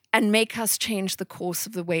hurt and make us change the course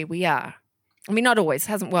of the way we are. I mean, not always. It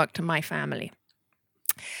hasn't worked in my family.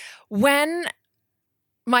 When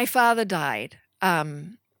my father died a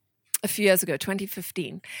few years ago,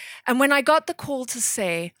 2015, and when I got the call to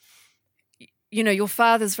say, your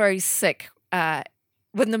father's very sick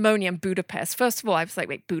with pneumonia in Budapest. First of all, I was like,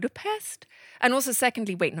 wait, Budapest? And also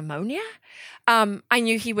secondly, wait, pneumonia? I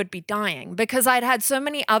knew he would be dying because I'd had so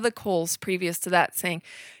many other calls previous to that saying,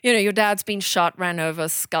 your dad's been shot, ran over,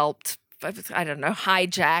 scalped, I don't know,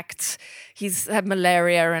 hijacked. He's had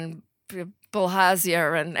malaria and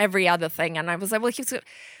bilharzia and every other thing. And I was like, well, he's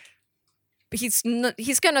going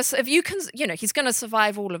to, if you can, he's going to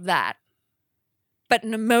survive all of that. But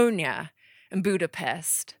pneumonia in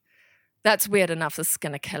Budapest, that's weird enough. This is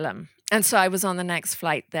going to kill him. And so I was on the next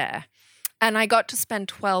flight there. And I got to spend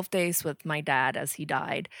 12 days with my dad as he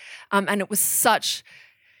died. And it was such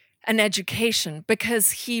an education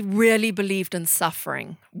because he really believed in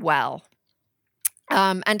suffering well.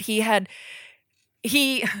 And he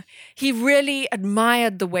really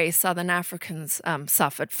admired the way Southern Africans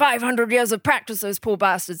suffered. 500 years of practice, those poor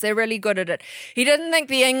bastards. They're really good at it. He didn't think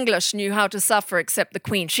the English knew how to suffer except the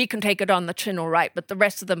Queen. She can take it on the chin all right, but the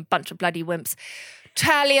rest of them, bunch of bloody wimps.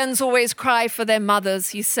 Italians always cry for their mothers,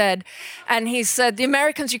 he said. And he said, the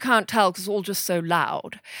Americans you can't tell because it's all just so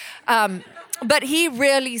loud. But he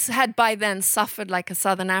really had by then suffered like a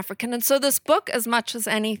Southern African. And so this book, as much as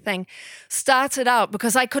anything, started out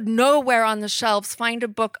because I could nowhere on the shelves find a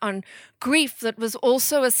book on grief that was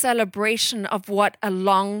also a celebration of what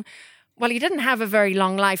he didn't have a very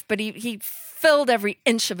long life, but he filled every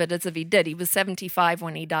inch of it as if he did. He was 75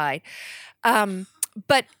 when he died.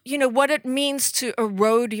 But, what it means to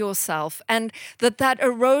erode yourself and that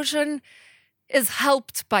erosion is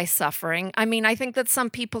helped by suffering. I mean, I think that some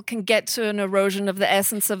people can get to an erosion of the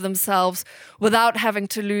essence of themselves without having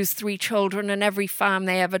to lose 3 children and every farm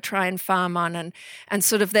they ever try and farm on and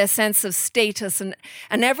sort of their sense of status and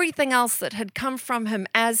everything else that had come from him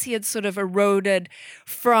as he had sort of eroded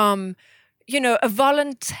from, a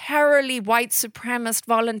voluntarily white supremacist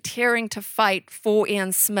volunteering to fight for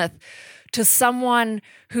Ian Smith to someone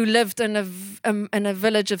who lived in a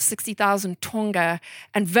village of 60,000 Tonga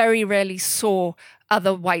and very rarely saw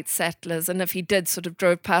other white settlers. And if he did, sort of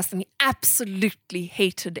drove past them. He absolutely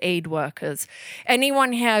hated aid workers.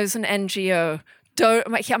 Anyone here who's an NGO,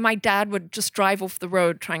 my dad would just drive off the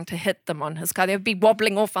road trying to hit them on his car. They would be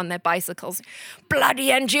wobbling off on their bicycles. Bloody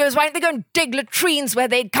NGOs, why don't they go and dig latrines where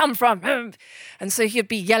they'd come from? And so he'd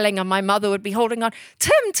be yelling and my mother would be holding on.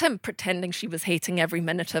 Tim, pretending she was hating every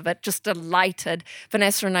minute of it, just delighted.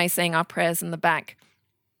 Vanessa and I saying our prayers in the back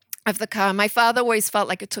of the car. My father always felt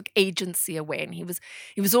like it took agency away, and he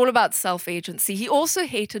was all about self-agency. He also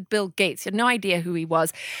hated Bill Gates. He had no idea who he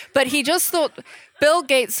was, but he just thought Bill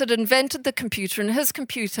Gates had invented the computer, and his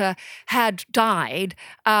computer had died,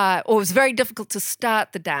 or it was very difficult to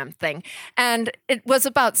start the damn thing. And it was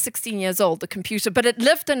about 16 years old, the computer, but it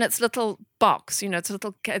lived in its little box, its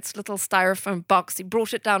little styrofoam box. He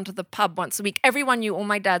brought it down to the pub once a week. Everyone knew all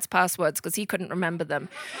my dad's passwords because he couldn't remember them.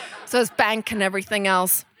 So his bank and everything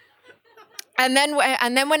else. And then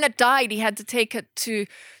when it died, he had to take it to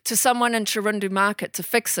someone in Chirundu Market to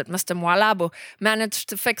fix it. Mr. Mwalabo managed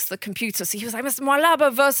to fix the computer. So he was like, Mr.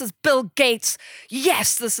 Mwalabo versus Bill Gates.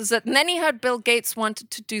 Yes, this is it. And then he heard Bill Gates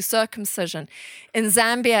wanted to do circumcision in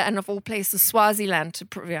Zambia and of all places, Swaziland, to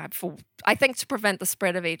prevent the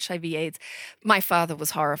spread of HIV/AIDS. My father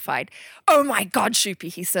was horrified. Oh my God,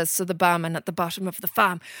 Shupi, he says to the barman at the bottom of the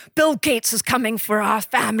farm. Bill Gates is coming for our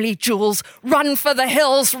family jewels. Run for the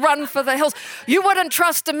hills, run for the hills. You wouldn't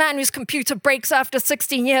trust a man whose computer breaks after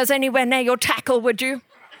 16 years anywhere near your tackle, would you?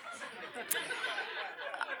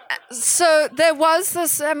 So there was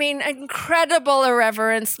this, incredible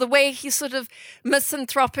irreverence, the way he sort of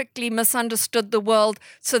misanthropically misunderstood the world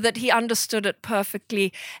so that he understood it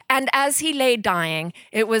perfectly. And as he lay dying,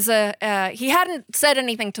 it was he hadn't said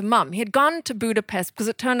anything to Mum. He had gone to Budapest because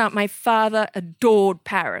it turned out my father adored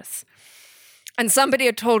Paris. And somebody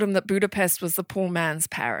had told him that Budapest was the poor man's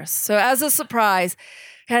Paris. So as a surprise,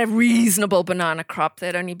 he had a reasonable banana crop.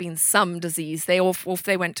 There'd only been some disease. They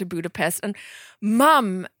went to Budapest. And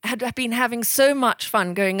Mum had been having so much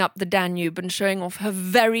fun going up the Danube and showing off her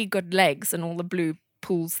very good legs and all the blue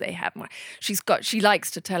pools they have. She likes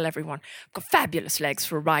to tell everyone, I've got fabulous legs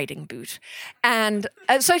for a riding boot. And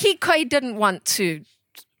so he didn't want to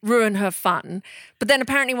ruin her fun. But then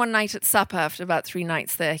apparently one night at supper, after about 3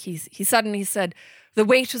 nights there, he suddenly said, the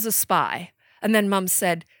waiter's a spy. And then Mum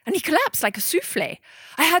said, and he collapsed like a souffle.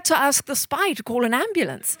 I had to ask the spy to call an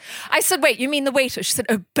ambulance. I said, wait, you mean the waiter? She said,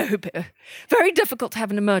 oh, Bobo. Very difficult to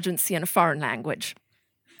have an emergency in a foreign language.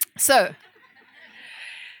 So,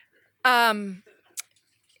 in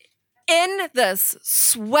this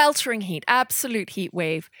sweltering heat, absolute heat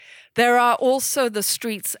wave, there are also the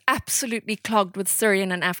streets absolutely clogged with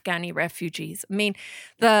Syrian and Afghani refugees. I mean,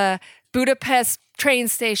 the Budapest train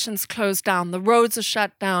stations closed down, the roads are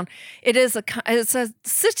shut down. It's a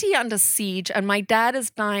city under siege, and my dad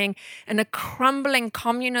is dying in a crumbling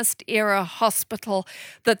communist-era hospital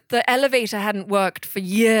that the elevator hadn't worked for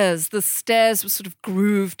years. The stairs were sort of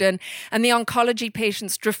grooved in, and the oncology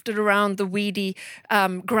patients drifted around the weedy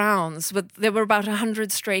grounds. There were about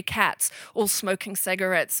 100 stray cats, all smoking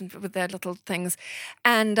cigarettes and with their little things.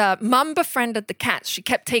 And Mum befriended the cats. She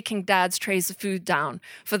kept taking Dad's trays of food down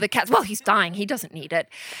for the cats. Well, he's dying. He doesn't need it.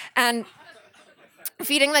 And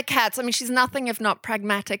feeding the cats, I mean, she's nothing if not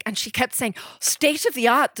pragmatic. And she kept saying, state of the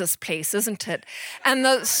art, this place, isn't it? And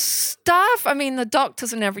the staff, I mean, the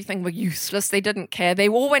doctors and everything were useless. They didn't care. They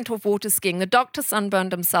all went off water skiing. The doctor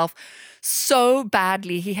sunburned himself so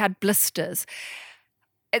badly, he had blisters.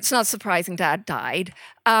 It's not surprising Dad died.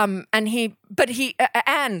 When I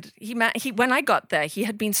got there, he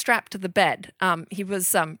had been strapped to the bed. He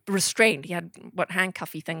was restrained. He had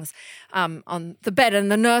handcuffy things on the bed. And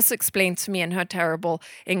the nurse explained to me in her terrible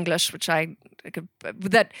English,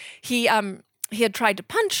 that he had tried to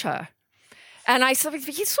punch her. And I said,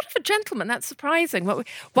 he's sort of a gentleman. That's surprising. Well,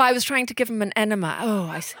 I was trying to give him an enema.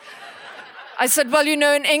 I said, well,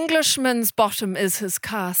 an Englishman's bottom is his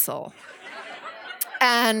castle.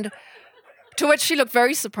 And to which she looked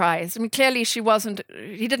very surprised. I mean, clearly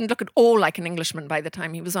he didn't look at all like an Englishman by the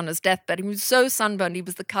time he was on his deathbed. He was so sunburned, he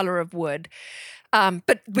was the color of wood.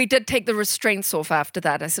 But we did take the restraints off after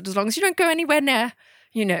that. I said, as long as you don't go anywhere near,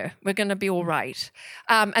 we're going to be all right.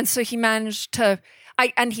 And so he managed to,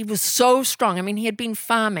 and he was so strong. I mean, he had been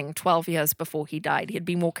farming 12 years before he died. He had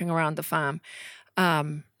been walking around the farm,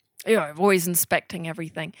 always inspecting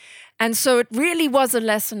everything. And so it really was a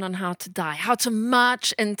lesson on how to die, how to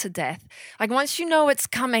march into death. Like once you know it's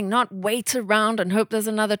coming, not wait around and hope there's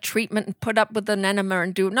another treatment and put up with an enema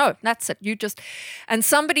and no, that's it. And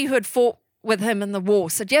somebody who had fought with him in the war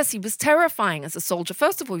said, yes, he was terrifying as a soldier.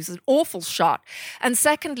 First of all, he was an awful shot. And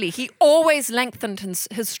secondly, he always lengthened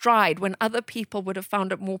his stride when other people would have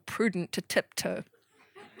found it more prudent to tiptoe.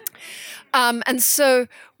 And so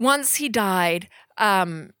once he died,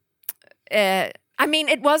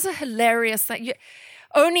 it was a hilarious thing.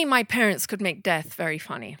 Only my parents could make death very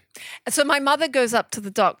funny. So my mother goes up to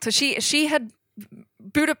the doctor. She had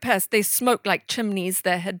Budapest, they smoked like chimneys.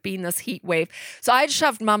 There had been this heat wave. So I had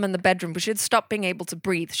shoved Mum in the bedroom, but she had stopped being able to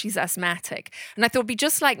breathe. She's asthmatic. And I thought it'd be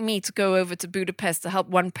just like me to go over to Budapest to help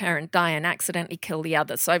one parent die and accidentally kill the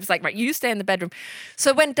other. So I was like, right, you stay in the bedroom.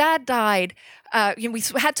 So when Dad died, we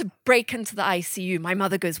had to break into the ICU. My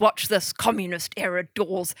mother goes, watch this, communist era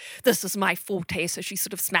doors. This is my forte. So she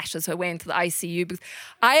sort of smashes her way into the ICU. Because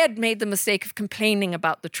I had made the mistake of complaining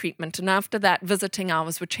about the treatment. And after that, visiting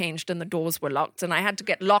hours were changed and the doors were locked. And I had to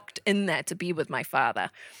get locked in there to be with my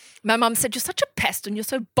father. My mum said, you're such a pest and you're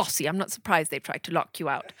so bossy. I'm not surprised they tried to lock you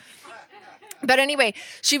out. But anyway,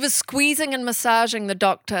 she was squeezing and massaging the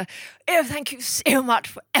doctor. Oh, thank you so much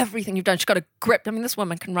for everything you've done. She's got a grip. I mean, this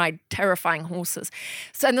woman can ride terrifying horses.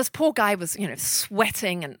 So, and this poor guy was,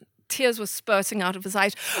 sweating and tears were spurting out of his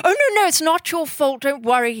eyes. Oh, no, it's not your fault. Don't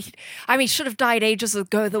worry. I mean, he should have died ages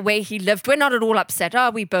ago the way he lived. We're not at all upset,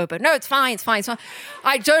 are we, Bobo? No, it's fine.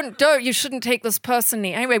 You shouldn't take this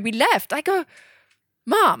personally. Anyway, we left. I go,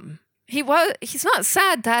 Mom, he's not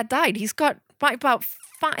sad Dad died. He's got about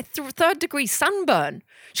 3rd-degree sunburn.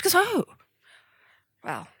 She goes, oh,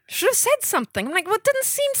 well, should have said something. I'm like, well, it didn't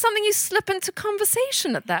seem something you slip into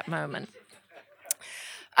conversation at that moment.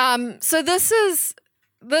 So this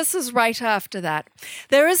is right after that.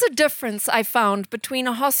 There is a difference I found between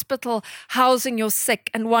a hospital housing your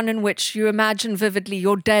sick and one in which you imagine vividly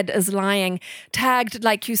your dead is lying, tagged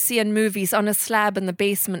like you see in movies on a slab in the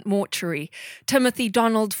basement mortuary. Timothy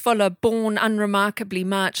Donald Fuller, born unremarkably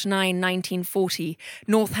March 9, 1940,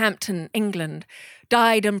 Northampton, England.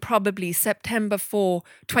 Died improbably September 4,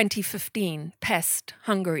 2015, Pest,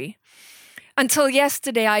 Hungary. Until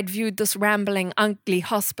yesterday, I'd viewed this rambling, ugly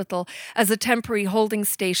hospital as a temporary holding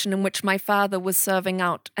station in which my father was serving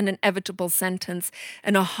out an inevitable sentence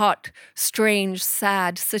in a hot, strange,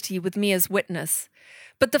 sad city with me as witness.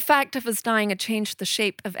 But the fact of his dying had changed the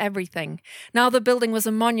shape of everything. Now the building was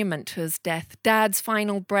a monument to his death, Dad's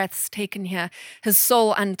final breaths taken here, his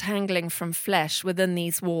soul untangling from flesh within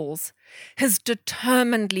these walls. His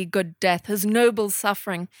determinedly good death, his noble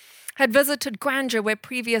suffering, had visited grandeur where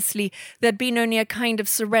previously there'd been only a kind of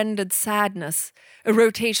surrendered sadness, a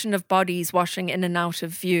rotation of bodies washing in and out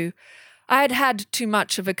of view. I had had too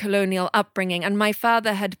much of a colonial upbringing, and my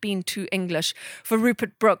father had been too English for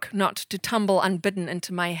Rupert Brooke not to tumble unbidden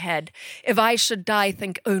into my head. If I should die,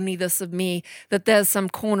 think only this of me, that there's some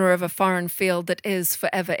corner of a foreign field that is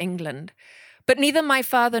forever England. But neither my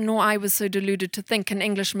father nor I was so deluded to think an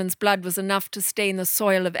Englishman's blood was enough to stain the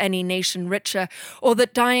soil of any nation richer, or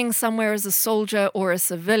that dying somewhere as a soldier or a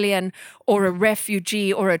civilian or a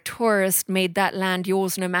refugee or a tourist made that land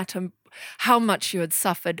yours no matter how much you had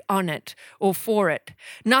suffered on it or for it.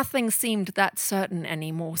 Nothing seemed that certain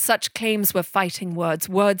anymore. Such claims were fighting words,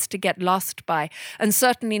 words to get lost by, and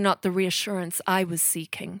certainly not the reassurance I was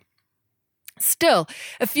seeking. Still,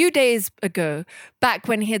 a few days ago, back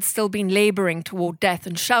when he had still been labouring toward death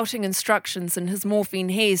and shouting instructions in his morphine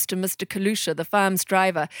haze to Mr. Kalusha, the farm's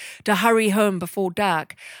driver, to hurry home before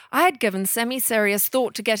dark, I had given semi-serious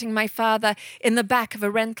thought to getting my father in the back of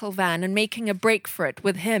a rental van and making a break for it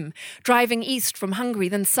with him, driving east from Hungary,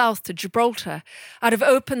 then south to Gibraltar. I'd have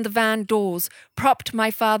opened the van doors, propped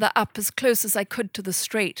my father up as close as I could to the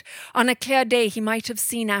straight. On a clear day, he might have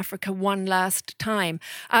seen Africa one last time.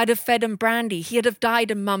 I'd have fed him brandy. He'd have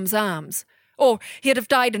died in Mum's arms. Or he'd have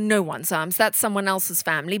died in no one's arms. That's someone else's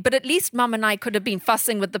family. But at least Mum and I could have been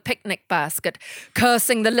fussing with the picnic basket,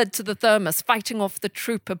 cursing the lid to the thermos, fighting off the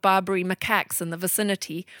troop of Barbary macaques in the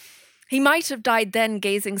vicinity. He might have died then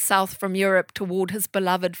gazing south from Europe toward his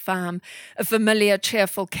beloved farm, a familiar,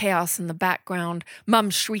 cheerful chaos in the background, Mum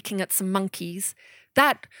shrieking at some monkeys.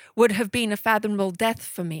 That would have been a fathomable death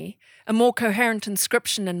for me, a more coherent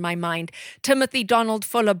inscription in my mind. Timothy Donald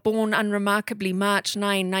Fuller, born unremarkably March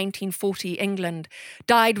 9, 1940, England,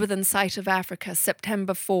 died within sight of Africa,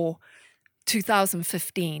 September 4,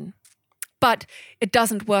 2015. But it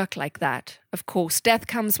doesn't work like that, of course. Death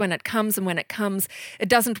comes when it comes, and when it comes, it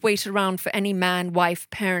doesn't wait around for any man, wife,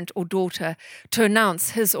 parent, or daughter to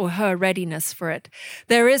announce his or her readiness for it.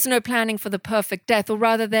 There is no planning for the perfect death, or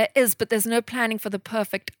rather there is, but there's no planning for the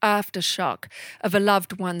perfect aftershock of a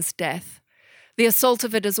loved one's death. The assault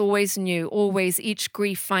of it is always new, always each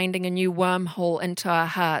grief finding a new wormhole into our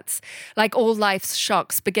hearts. Like all life's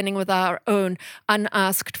shocks, beginning with our own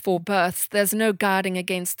unasked-for births, there's no guarding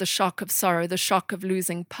against the shock of sorrow, the shock of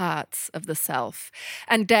losing parts of the self.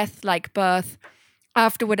 And death, like birth,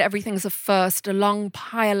 afterward everything's a first, a long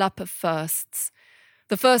pile-up of firsts.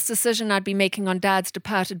 The first decision I'd be making on Dad's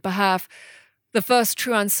departed behalf, the first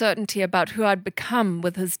true uncertainty about who I'd become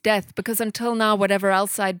with his death, because until now, whatever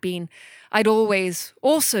else I'd been, I'd always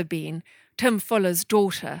also been Tim Fuller's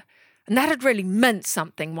daughter. And that had really meant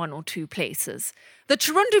something one or two places. The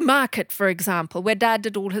Chirundu market, for example, where Dad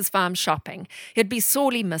did all his farm shopping. He'd be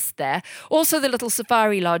sorely missed there. Also the little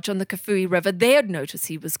safari lodge on the Kafui River. They'd notice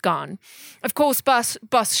he was gone. Of course, Boss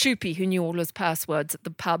Shupi, who knew all his passwords at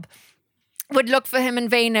the pub, would look for him in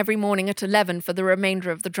vain every morning at 11 for the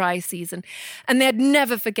remainder of the dry season. And they'd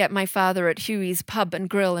never forget my father at Huey's pub and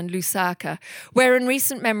grill in Lusaka, where in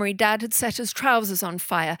recent memory Dad had set his trousers on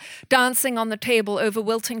fire, dancing on the table over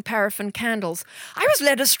wilting paraffin candles. I was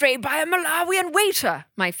led astray by a Malawian waiter,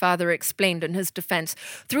 my father explained in his defense.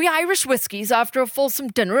 3 Irish whiskies after a fulsome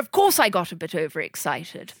dinner. Of course I got a bit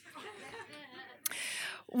overexcited.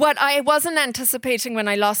 What I wasn't anticipating when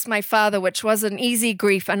I lost my father, which was an easy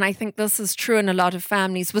grief, and I think this is true in a lot of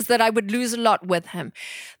families, was that I would lose a lot with him,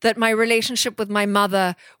 that my relationship with my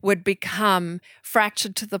mother would become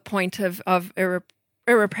fractured to the point of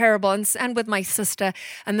irreparable, and with my sister,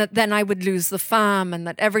 and that then I would lose the farm, and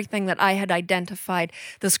that everything that I had identified,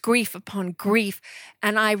 this grief upon grief,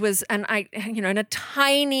 and I, in a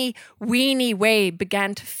tiny, weeny way,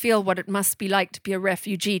 began to feel what it must be like to be a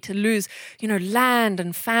refugee, to lose, land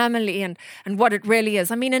and family, and what it really is.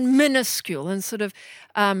 I mean, in minuscule and sort of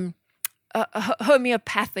a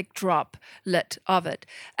homeopathic droplet of it,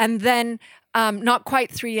 and then. Not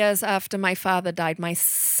quite 3 years after my father died, my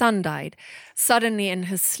son died suddenly in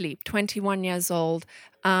his sleep, 21 years old,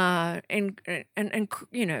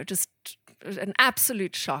 just an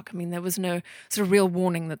absolute shock. I mean, there was no sort of real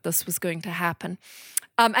warning that this was going to happen.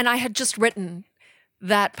 And I had just written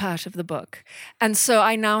that part of the book. And so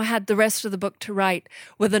I now had the rest of the book to write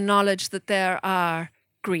with the knowledge that there are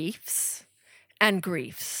griefs and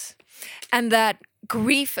griefs, and that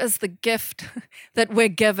grief is the gift that we're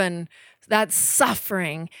given. That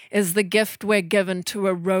suffering is the gift we're given to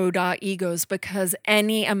erode our egos, because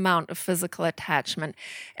any amount of physical attachment,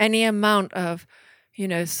 any amount of,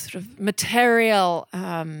 sort of material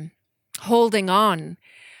holding on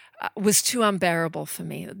was too unbearable for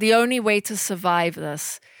me. The only way to survive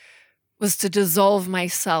this was to dissolve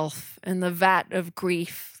myself in the vat of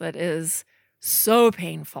grief that is so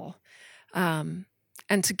painful, and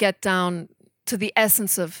to get down to the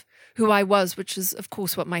essence of who I was, which is, of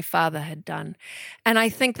course, what my father had done. And I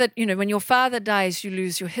think that, when your father dies, you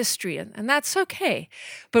lose your history, and that's okay.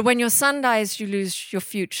 But when your son dies, you lose your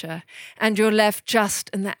future, and you're left just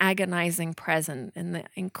in the agonizing present, in the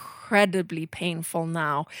incredibly painful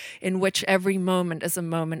now, in which every moment is a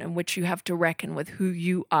moment in which you have to reckon with who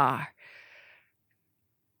you are.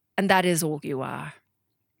 And that is all you are.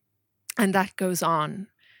 And that goes on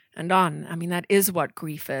and on. I mean, that is what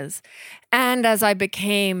grief is. And as I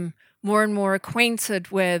became more and more acquainted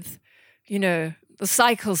with, the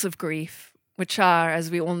cycles of grief, which are,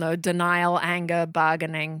 as we all know, denial, anger,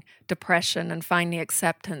 bargaining, depression, and finally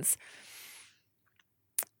acceptance,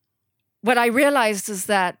 what I realized is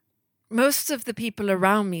that most of the people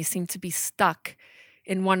around me seem to be stuck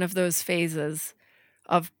in one of those phases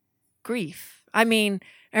of grief. I mean,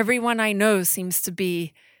 everyone I know seems to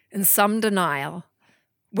be in some denial.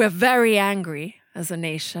 We're very angry as a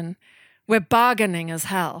nation. We're bargaining as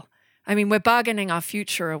hell. I mean, we're bargaining our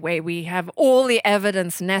future away. We have all the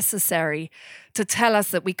evidence necessary to tell us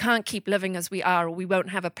that we can't keep living as we are, or we won't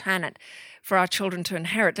have a planet for our children to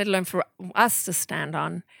inherit, let alone for us to stand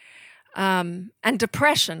on. And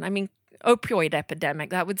depression, I mean, opioid epidemic,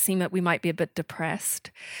 that would seem that we might be a bit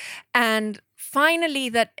depressed. And finally,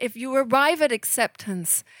 that if you arrive at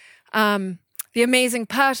acceptance, the amazing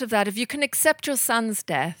part of that, if you can accept your son's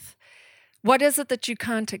death, what is it that you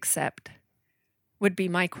can't accept, would be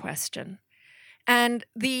my question. And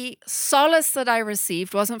the solace that I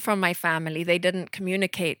received wasn't from my family. They didn't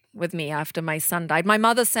communicate with me after my son died. My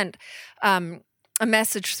mother sent a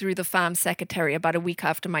message through the farm secretary about a week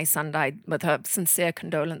after my son died with her sincere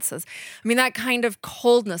condolences. I mean, that kind of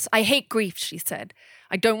coldness. I hate grief, she said.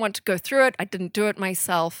 I don't want to go through it. I didn't do it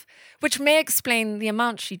myself, which may explain the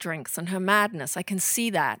amount she drinks and her madness. I can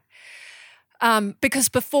see that. Because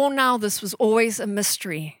before now, this was always a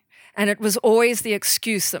mystery. And it was always the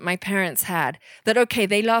excuse that my parents had that, okay,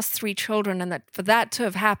 they lost 3 children, and that for that to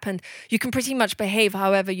have happened, you can pretty much behave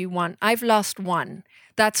however you want. I've lost 1.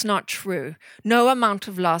 That's not true. No amount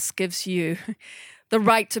of loss gives you the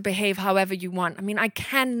right to behave however you want. I mean, I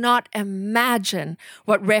cannot imagine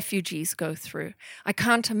what refugees go through. I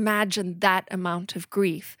can't imagine that amount of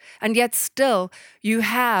grief. And yet still, you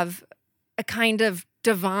have a kind of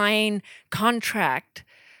divine contract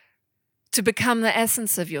to become the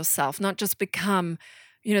essence of yourself, not just become,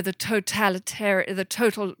 the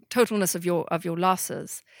totalness of your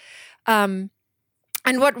losses.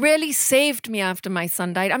 And what really saved me after my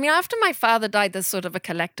son died, I mean, after my father died, there's sort of a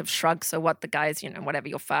collective shrug. So what the guys, whatever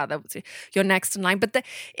your father, you're next in line. But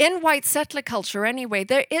in white settler culture anyway,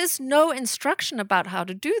 there is no instruction about how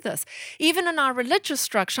to do this. Even in our religious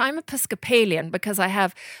structure, I'm Episcopalian because I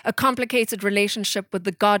have a complicated relationship with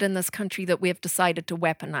the God in this country that we have decided to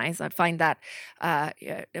weaponize. I find that,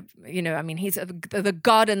 the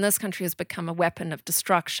God in this country has become a weapon of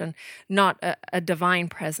destruction, not a divine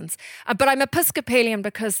presence. But I'm Episcopalian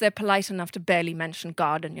because they're polite enough to barely mention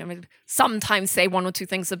God and sometimes say 1 or 2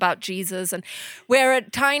 things about Jesus. And we're a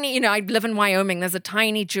tiny, I live in Wyoming, there's a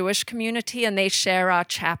tiny Jewish community and they share our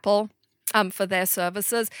chapel for their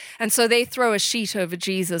services. And so they throw a sheet over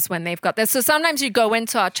Jesus when they've got there. So sometimes you go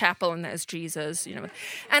into our chapel and there's Jesus, and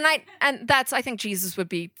I think Jesus would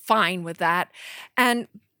be fine with that.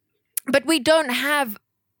 But we don't have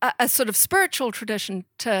a sort of spiritual tradition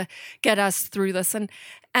to get us through this.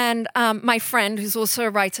 And my friend, who's also a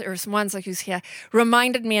writer, Iris Mwanza, who's here,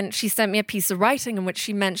 reminded me, and she sent me a piece of writing in which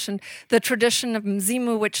she mentioned the tradition of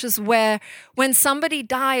Mzimu, which is where when somebody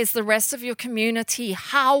dies, the rest of your community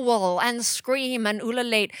howl and scream and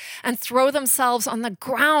ululate and throw themselves on the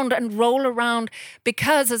ground and roll around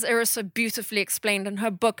because, as Iris so beautifully explained in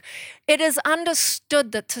her book, it is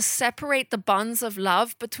understood that to separate the bonds of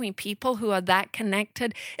love between people who are that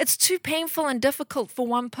connected, it's too painful and difficult for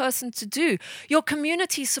one person to do. Your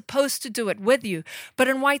community supposed to do it with you. But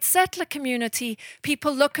in white settler community,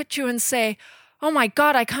 people look at you and say, oh my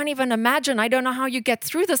God, I can't even imagine. I don't know how you get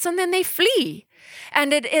through this. And then they flee.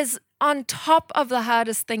 And it is on top of the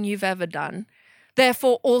hardest thing you've ever done.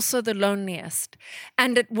 Therefore, also the loneliest.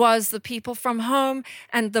 And it was the people from home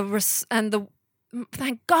and the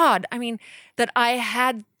thank God, that I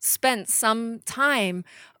had spent some time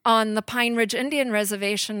on the Pine Ridge Indian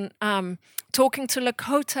Reservation talking to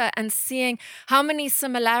Lakota and seeing how many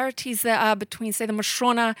similarities there are between, say, the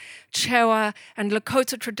Moshona, Chewa, and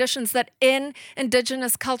Lakota traditions that in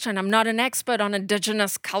indigenous culture, and I'm not an expert on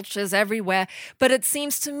indigenous cultures everywhere, but it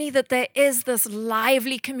seems to me that there is this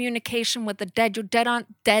lively communication with the dead. Your dead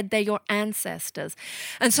aren't dead, they're your ancestors.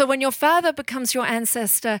 And so when your father becomes your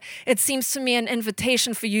ancestor, it seems to me an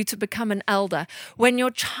invitation for you to become an elder. When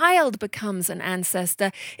your child becomes an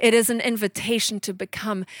ancestor, it is an invitation to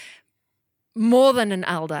become more than an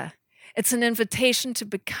elder. It's an invitation to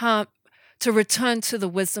return to the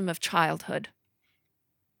wisdom of childhood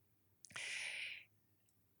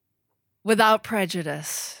without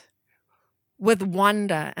prejudice, with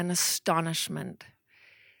wonder and astonishment,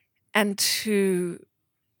 and to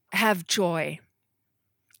have joy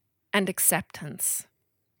and acceptance.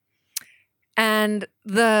 And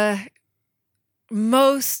the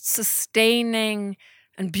most sustaining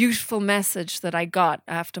and beautiful message that I got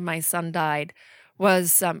after my son died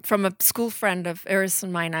was from a school friend of Iris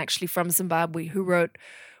and mine, actually from Zimbabwe, who wrote,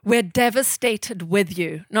 "We're devastated with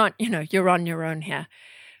you." Not, you're on your own here.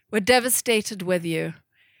 "We're devastated with you.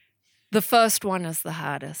 The first one is the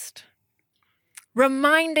hardest."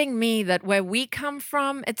 Reminding me that where we come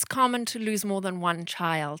from, it's common to lose more than one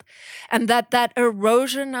child. And that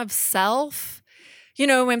erosion of self,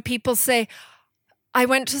 when people say, "I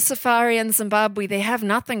went to safari in Zimbabwe, they have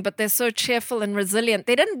nothing, but they're so cheerful and resilient."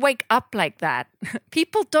 They didn't wake up like that.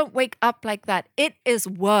 People don't wake up like that. It is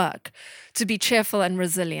work to be cheerful and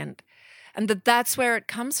resilient. And that's where it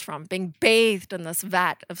comes from, being bathed in this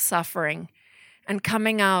vat of suffering and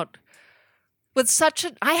coming out with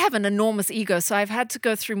I have an enormous ego, so I've had to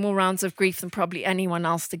go through more rounds of grief than probably anyone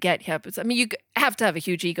else to get here. But you have to have a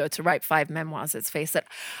huge ego to write 5 memoirs, let's face it.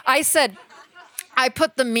 I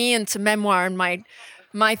put the me into memoir, and my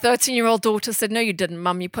 13-year-old daughter said, "No, you didn't,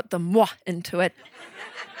 Mum. You put the moi into it."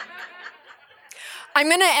 I'm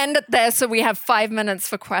going to end it there so we have 5 minutes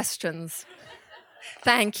for questions.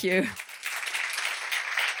 Thank you.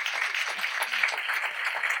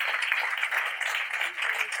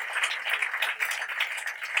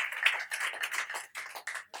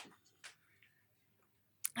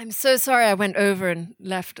 I'm so sorry I went over and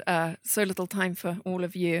left so little time for all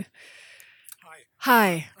of you.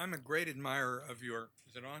 Hi. I'm a great admirer of your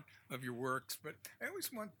works, but I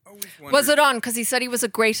always wondered. Was it on? Because he said he was a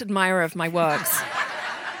great admirer of my works.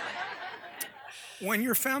 When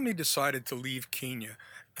your family decided to leave Kenya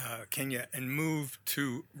and move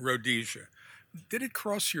to Rhodesia, did it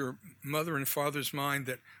cross your mother and father's mind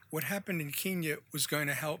that what happened in Kenya was going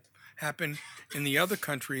to happen in the other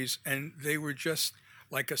countries, and they were just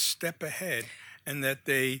like a step ahead, and that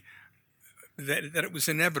it was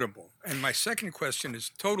inevitable? And my second question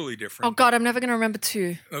is totally different. Oh God, I'm never going to remember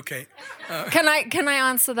 2. Okay. Can I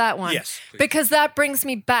answer that one? Yes, please. Because that brings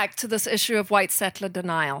me back to this issue of white settler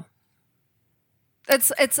denial.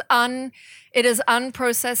 It is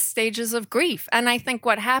unprocessed stages of grief. And I think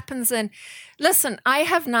what happens listen, I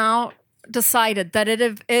have now decided that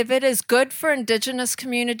if it is good for indigenous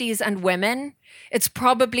communities and women, it's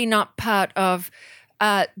probably not part of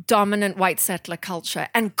dominant white settler culture.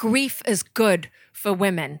 And grief is good for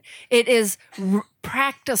women. It is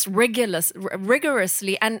practiced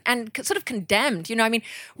rigorously and sort of condemned.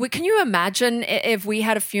 Can you imagine if we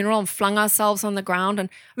had a funeral and flung ourselves on the ground? And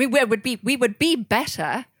we would be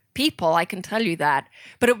better people, I can tell you that.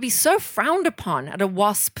 But it would be so frowned upon at a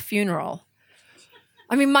WASP funeral.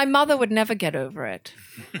 My mother would never get over it.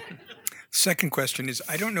 Second question is,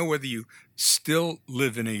 I don't know whether you still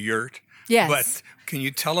live in a yurt. Yes. But can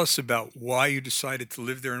you tell us about why you decided to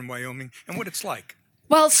live there in Wyoming and what it's like?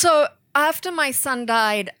 Well, so after my son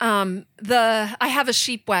died, I have a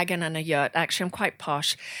sheep wagon and a yurt. Actually, I'm quite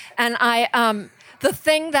posh, and the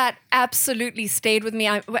thing that absolutely stayed with me,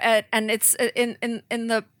 and it's in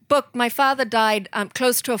the book. My father died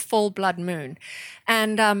close to a full blood moon,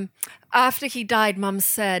 and after he died, Mum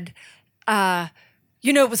said,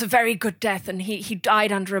 it was a very good death, and he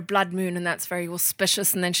died under a blood moon, and that's very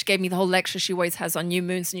auspicious. And then she gave me the whole lecture she always has on new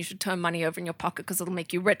moons, and you should turn money over in your pocket because it'll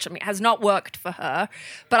make you rich. It has not worked for her,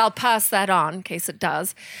 but I'll pass that on in case it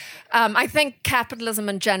does. I think capitalism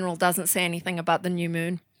in general doesn't say anything about the new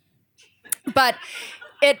moon. But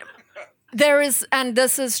there is, and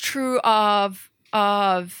this is true of,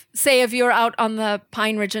 say, if you're out on the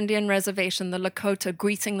Pine Ridge Indian Reservation, the Lakota,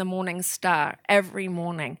 greeting the morning star every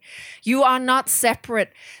morning, you are not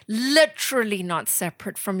separate, literally not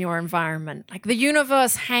separate from your environment. Like the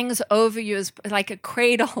universe hangs over you as like a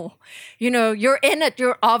cradle. You're in it,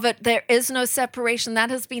 you're of it. There is no separation. That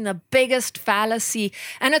has been the biggest fallacy.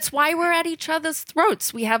 And it's why we're at each other's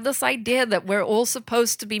throats. We have this idea that we're all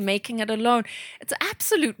supposed to be making it alone. It's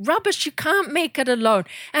absolute rubbish. You can't make it alone.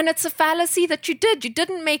 And it's a fallacy that you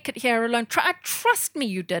didn't make it here alone. Trust me,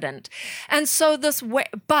 you didn't. And so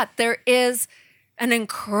but there is an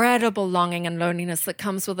incredible longing and loneliness that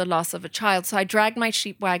comes with the loss of a child. So I dragged my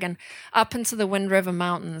sheep wagon up into the Wind River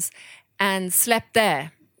Mountains and slept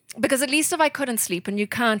there. Because at least if I couldn't sleep, and you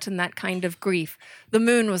can't in that kind of grief, the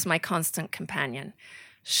moon was my constant companion.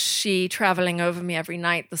 she traveling over me every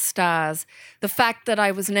night, the stars, the fact that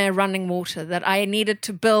I was near running water, that I needed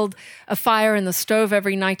to build a fire in the stove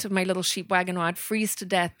every night of my little sheep wagon or I'd freeze to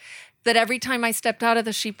death, that every time I stepped out of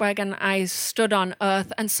the sheep wagon, I stood on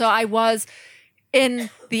earth. And so I was in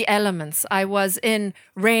the elements. I was in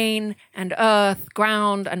rain and earth,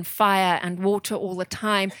 ground and fire and water all the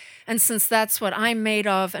time. And since that's what I'm made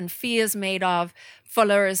of and Fia's made of,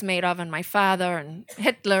 Fuller is made of, and my father and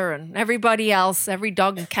Hitler and everybody else, every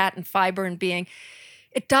dog and cat and fiber and being,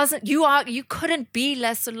 it doesn't, you couldn't be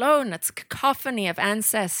less alone. It's a cacophony of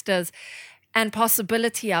ancestors and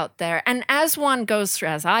possibility out there. And as one goes through,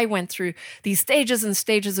 as I went through these stages and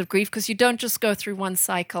stages of grief, because you don't just go through one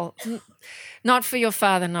cycle, not for your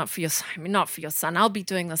father, not for your son. I'll be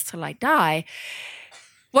doing this till I die.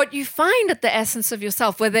 What you find at the essence of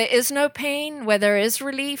yourself, where there is no pain, where there is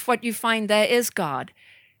relief, what you find there is God.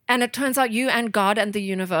 And it turns out you and God and the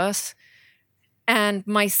universe and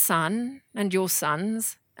my son and your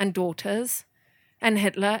sons and daughters and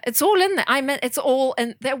Hitler, it's all in there. It's all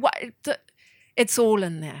in there. It's all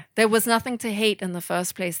in there. There was nothing to hate in the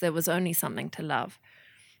first place. There was only something to love.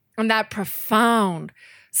 And that profound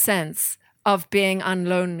sense of being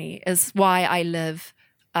unlonely is why I live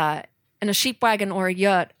in a sheep wagon or a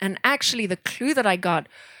yurt. And actually the clue that I got,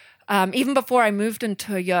 even before I moved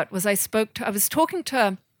into a yurt, was I was talking to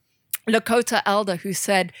a Lakota elder who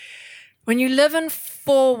said, when you live in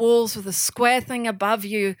four walls with a square thing above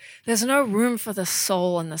you, there's no room for the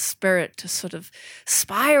soul and the spirit to sort of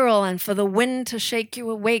spiral and for the wind to shake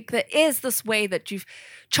you awake. There is this way that you've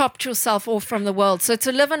chopped yourself off from the world. So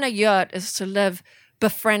to live in a yurt is to live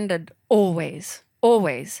befriended always,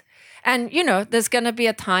 always. And, you know, there's going to be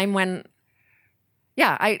a time when,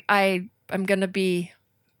 I'm going to be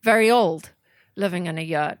very old living in a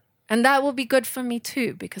yurt. And that will be good for me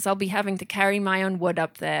too, because I'll be having to carry my own wood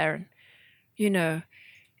up there. And, you know,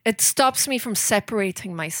 it stops me from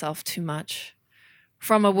separating myself too much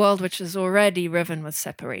from a world which is already riven with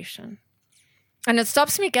separation. And it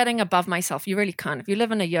stops me getting above myself. You really can't. If you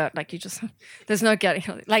live in a yurt, like there's no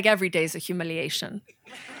getting, like every day is a humiliation.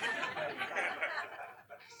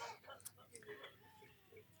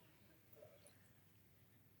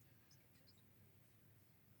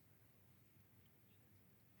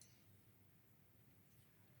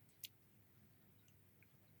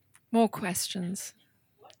 More questions?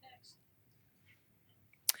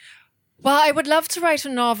 Well, I would love to write a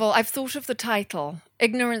novel. I've thought of the title,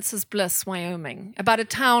 Ignorance is Bliss, Wyoming, about a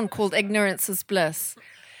town called Ignorance is Bliss.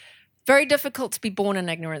 Very difficult to be born in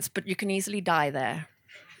ignorance, but you can easily die there,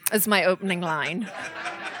 is my opening line.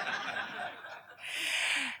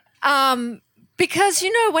 Because,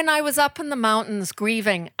 you know, when I was up in the mountains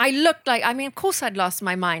grieving, I looked like, of course I'd lost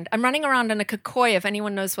my mind. I'm running around in a kikoi, if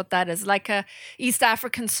anyone knows what that is, like a East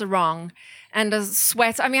African sarong and a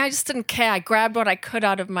sweat. I just didn't care. I grabbed what I could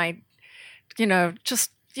out of my,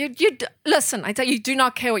 listen, I tell you, do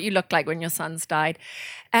not care what you look like when your sons died.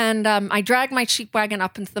 And I dragged my sheep wagon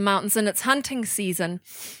up into the mountains, and it's hunting season.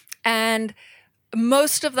 And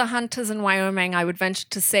most of the hunters in Wyoming, I would venture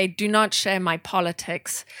to say, do not share my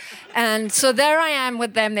politics. And so there I am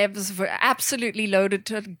with them. They're absolutely loaded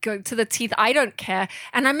to the teeth. I don't care.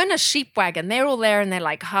 And I'm in a sheep wagon. They're all there, and they're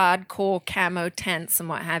like hardcore camo tents and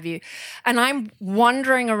what have you. And I'm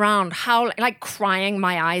wandering around, crying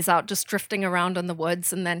my eyes out, just drifting around in the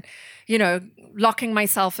woods, and then, locking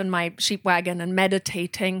myself in my sheep wagon and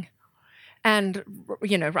meditating. And,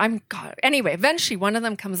 anyway, eventually one of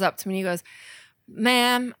them comes up to me and he goes,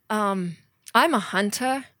 "Ma'am, I'm a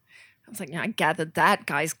hunter." I was like, I gathered that.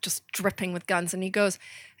 Guy's just dripping with guns. And he goes,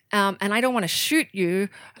 and I don't want to shoot you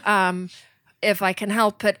if I can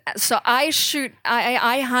help it. So I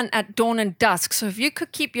hunt at dawn and dusk. So if you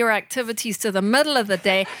could keep your activities to the middle of the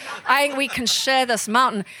day, we can share this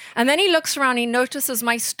mountain. And then he looks around, he notices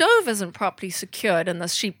my stove isn't properly secured in the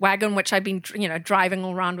sheep wagon, which I've been, driving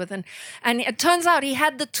all around with. And it turns out he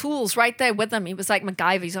had the tools right there with him. He was like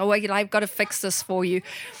MacGyver. He's, I've got to fix this for you.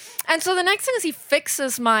 And so the next thing is he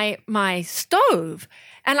fixes my stove.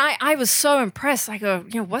 And I was so impressed. I go,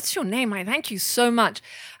 what's your name? I thank you so much.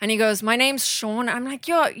 And he goes, "My name's Sean." I'm like,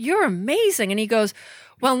 you're amazing. And he goes,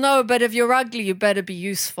 "Well, no, but if you're ugly, you better be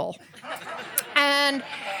useful." And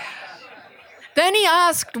then he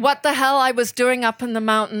asked what the hell I was doing up in the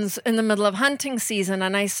mountains in the middle of hunting season.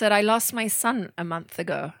 And I said, "I lost my son a month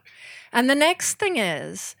ago." And the next thing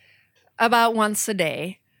is, about once a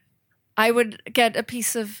day, I would get a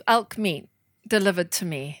piece of elk meat delivered to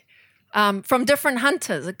me. From different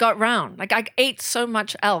hunters. It got round. Like, I ate so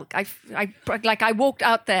much elk. I walked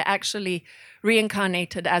out there actually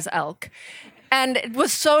reincarnated as elk. And it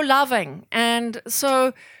was so loving. And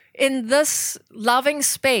so, in this loving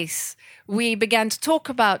space, we began to talk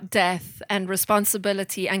about death and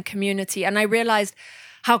responsibility and community. And I realized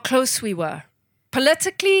how close we were.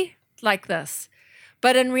 Politically, like this.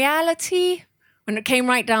 But in reality, when it came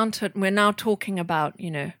right down to it, and we're now talking about,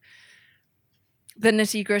 the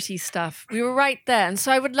nitty-gritty stuff, we were right there. And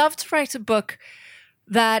so I would love to write a book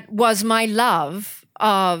that was my love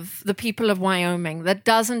of the people of Wyoming, that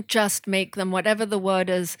doesn't just make them, whatever the word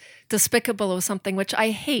is, despicable or something, which I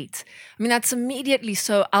hate. I mean, that's immediately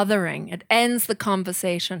so othering. It ends the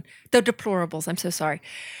conversation. They're deplorables. I'm so sorry.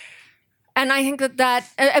 And I think that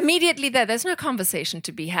immediately there's no conversation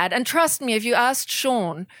to be had. And trust me, if you asked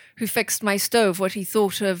Sean, who fixed my stove, what he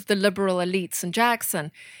thought of the liberal elites in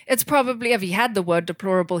Jackson, it's probably, if he had the word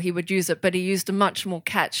deplorable, he would use it, but he used a much more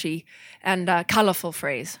catchy and colorful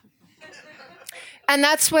phrase. And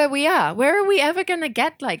that's where we are. Where are we ever going to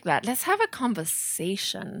get like that? Let's have a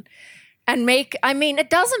conversation and it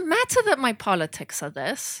doesn't matter that my politics are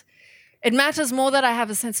this. It matters more that I have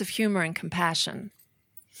a sense of humor and compassion.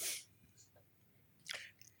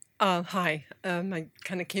 Hi. I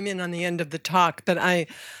kind of came in on the end of the talk, but I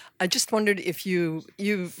just wondered if you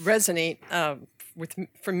resonate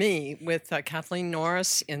for me with Kathleen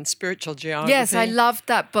Norris in Spiritual Geography. Yes, I loved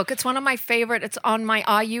that book. It's one of my favorite. It's on my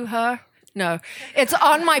Are You Her? No, it's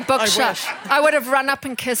on my bookshelf. I would have run up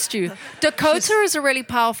and kissed you. Dakota is a really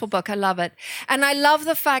powerful book. I love it. And I love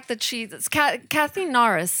the fact that Kathleen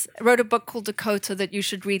Norris wrote a book called Dakota that you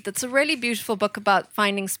should read. That's a really beautiful book about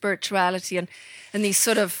finding spirituality and these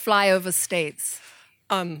sort of flyover states.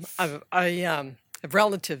 I have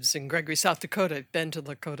relatives in Gregory, South Dakota. I've been to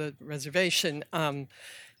the Lakota Reservation.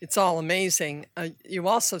 It's all amazing. You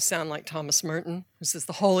also sound like Thomas Merton, who says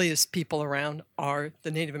the holiest people around are the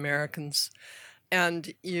Native Americans.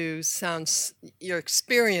 And your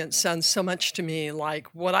experience sounds so much to me like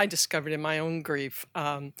what I discovered in my own grief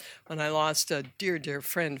when I lost a dear, dear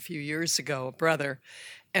friend a few years ago, a brother.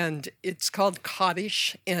 And it's called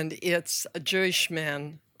Kaddish, and it's a Jewish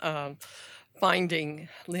man finding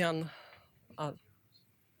Leon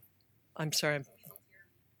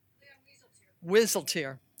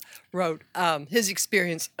Wieseltier wrote his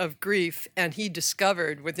experience of grief, and he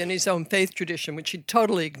discovered within his own faith tradition, which he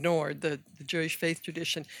totally ignored, the Jewish faith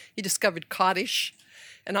tradition, he discovered Kaddish.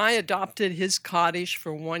 And I adopted his Kaddish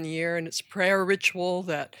for 1 year, and it's a prayer ritual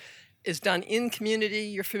that is done in community.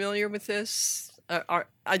 You're familiar with this?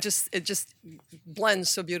 It just blends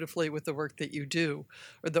so beautifully with the work that you do,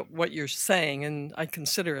 or what you're saying, and I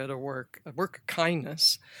consider it a work of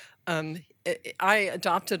kindness. I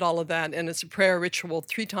adopted all of that, and it's a prayer ritual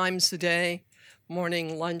 3 times a day,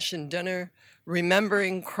 morning, lunch, and dinner,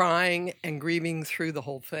 remembering, crying, and grieving through the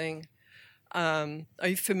whole thing. Are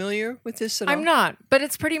you familiar with this at all? I'm not, but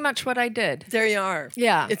it's pretty much what I did. There you are.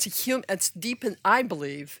 Yeah. It's deep in, I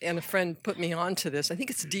believe, and a friend put me onto this. I think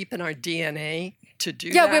it's deep in our DNA to do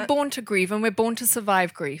that. Yeah, we're born to grieve, and we're born to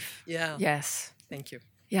survive grief. Yeah. Yes. Thank you.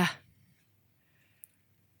 Yeah.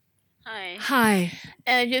 Hi.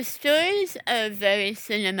 Your stories are very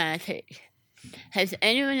cinematic. Has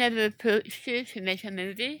anyone ever approached you to make a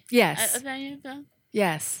movie? Yes. Of any of them?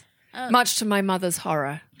 Yes. Oh. Much to my mother's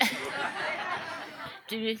horror.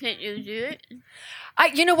 Do you think you'll do it?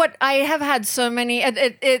 You know what? I have had so many.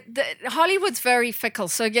 Hollywood's very fickle.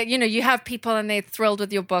 So you have people and they're thrilled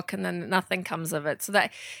with your book, and then nothing comes of it. So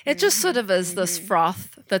that it just sort of is this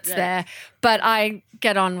froth that's there. But I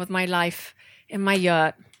get on with my life in my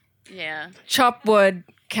yurt. Yeah. Chop wood,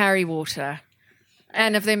 carry water,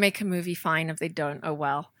 and if they make a movie, fine. If they don't, oh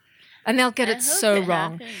well. And they'll get it so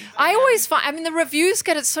wrong. Happens. I always find, the reviews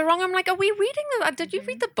get it so wrong. I'm like, are we reading did you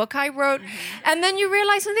read the book I wrote? And then you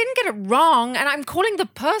realize they didn't get it wrong, and I'm calling the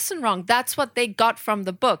person wrong. That's what they got from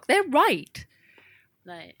the book. They're right.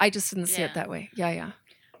 Right. I just didn't see it that way. Yeah.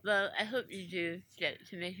 Well, I hope you do get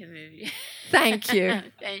to make a movie. Thank you.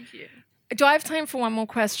 Thank you. Do I have time for one more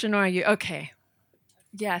question, or are you okay?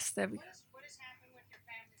 Yes. There we go. What has happened with your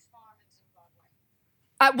family's farm in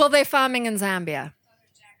Zimbabwe? Well, they're farming in Zambia.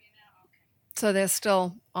 So they're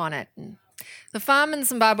still on it. And the farm in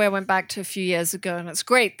Zimbabwe I went back to a few years ago, and it's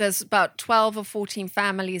great. There's about 12 or 14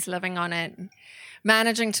 families living on it, and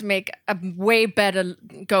managing to make a way better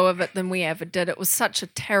go of it than we ever did. It was such a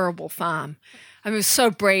terrible farm. It was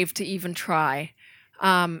so brave to even try.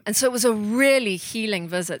 And so it was a really healing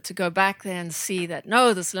visit to go back there and see that,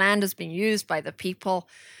 no, this land has been used by the people,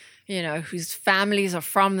 whose families are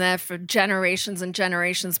from there for generations and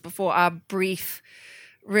generations before our brief,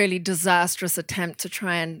 really disastrous attempt to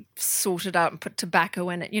try and sort it out and put tobacco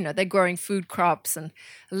in it. They're growing food crops and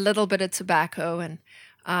a little bit of tobacco. And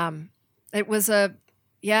it was a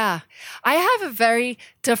Yeah. I have a very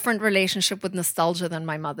different relationship with nostalgia than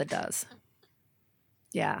my mother does.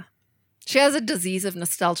 Yeah. She has a disease of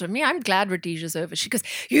nostalgia. Me, I'm glad Rhodesia's over. She goes,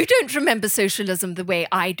 you don't remember socialism the way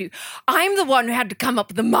I do. I'm the one who had to come up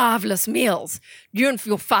with the marvelous meals. You and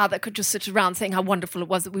your father could just sit around saying how wonderful it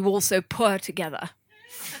was that we were all so poor together.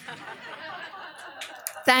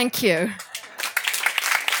 Thank you.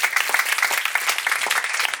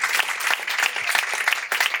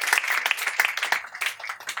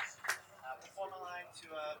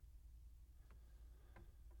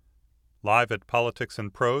 Live at Politics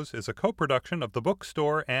and Prose is a co-production of The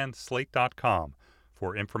Bookstore and Slate.com.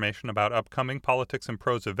 For information about upcoming Politics and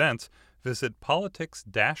Prose events, visit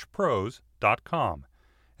politics-prose.com.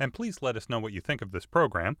 And please let us know what you think of this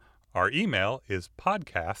program. Our email is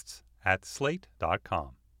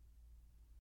podcasts@slate.com.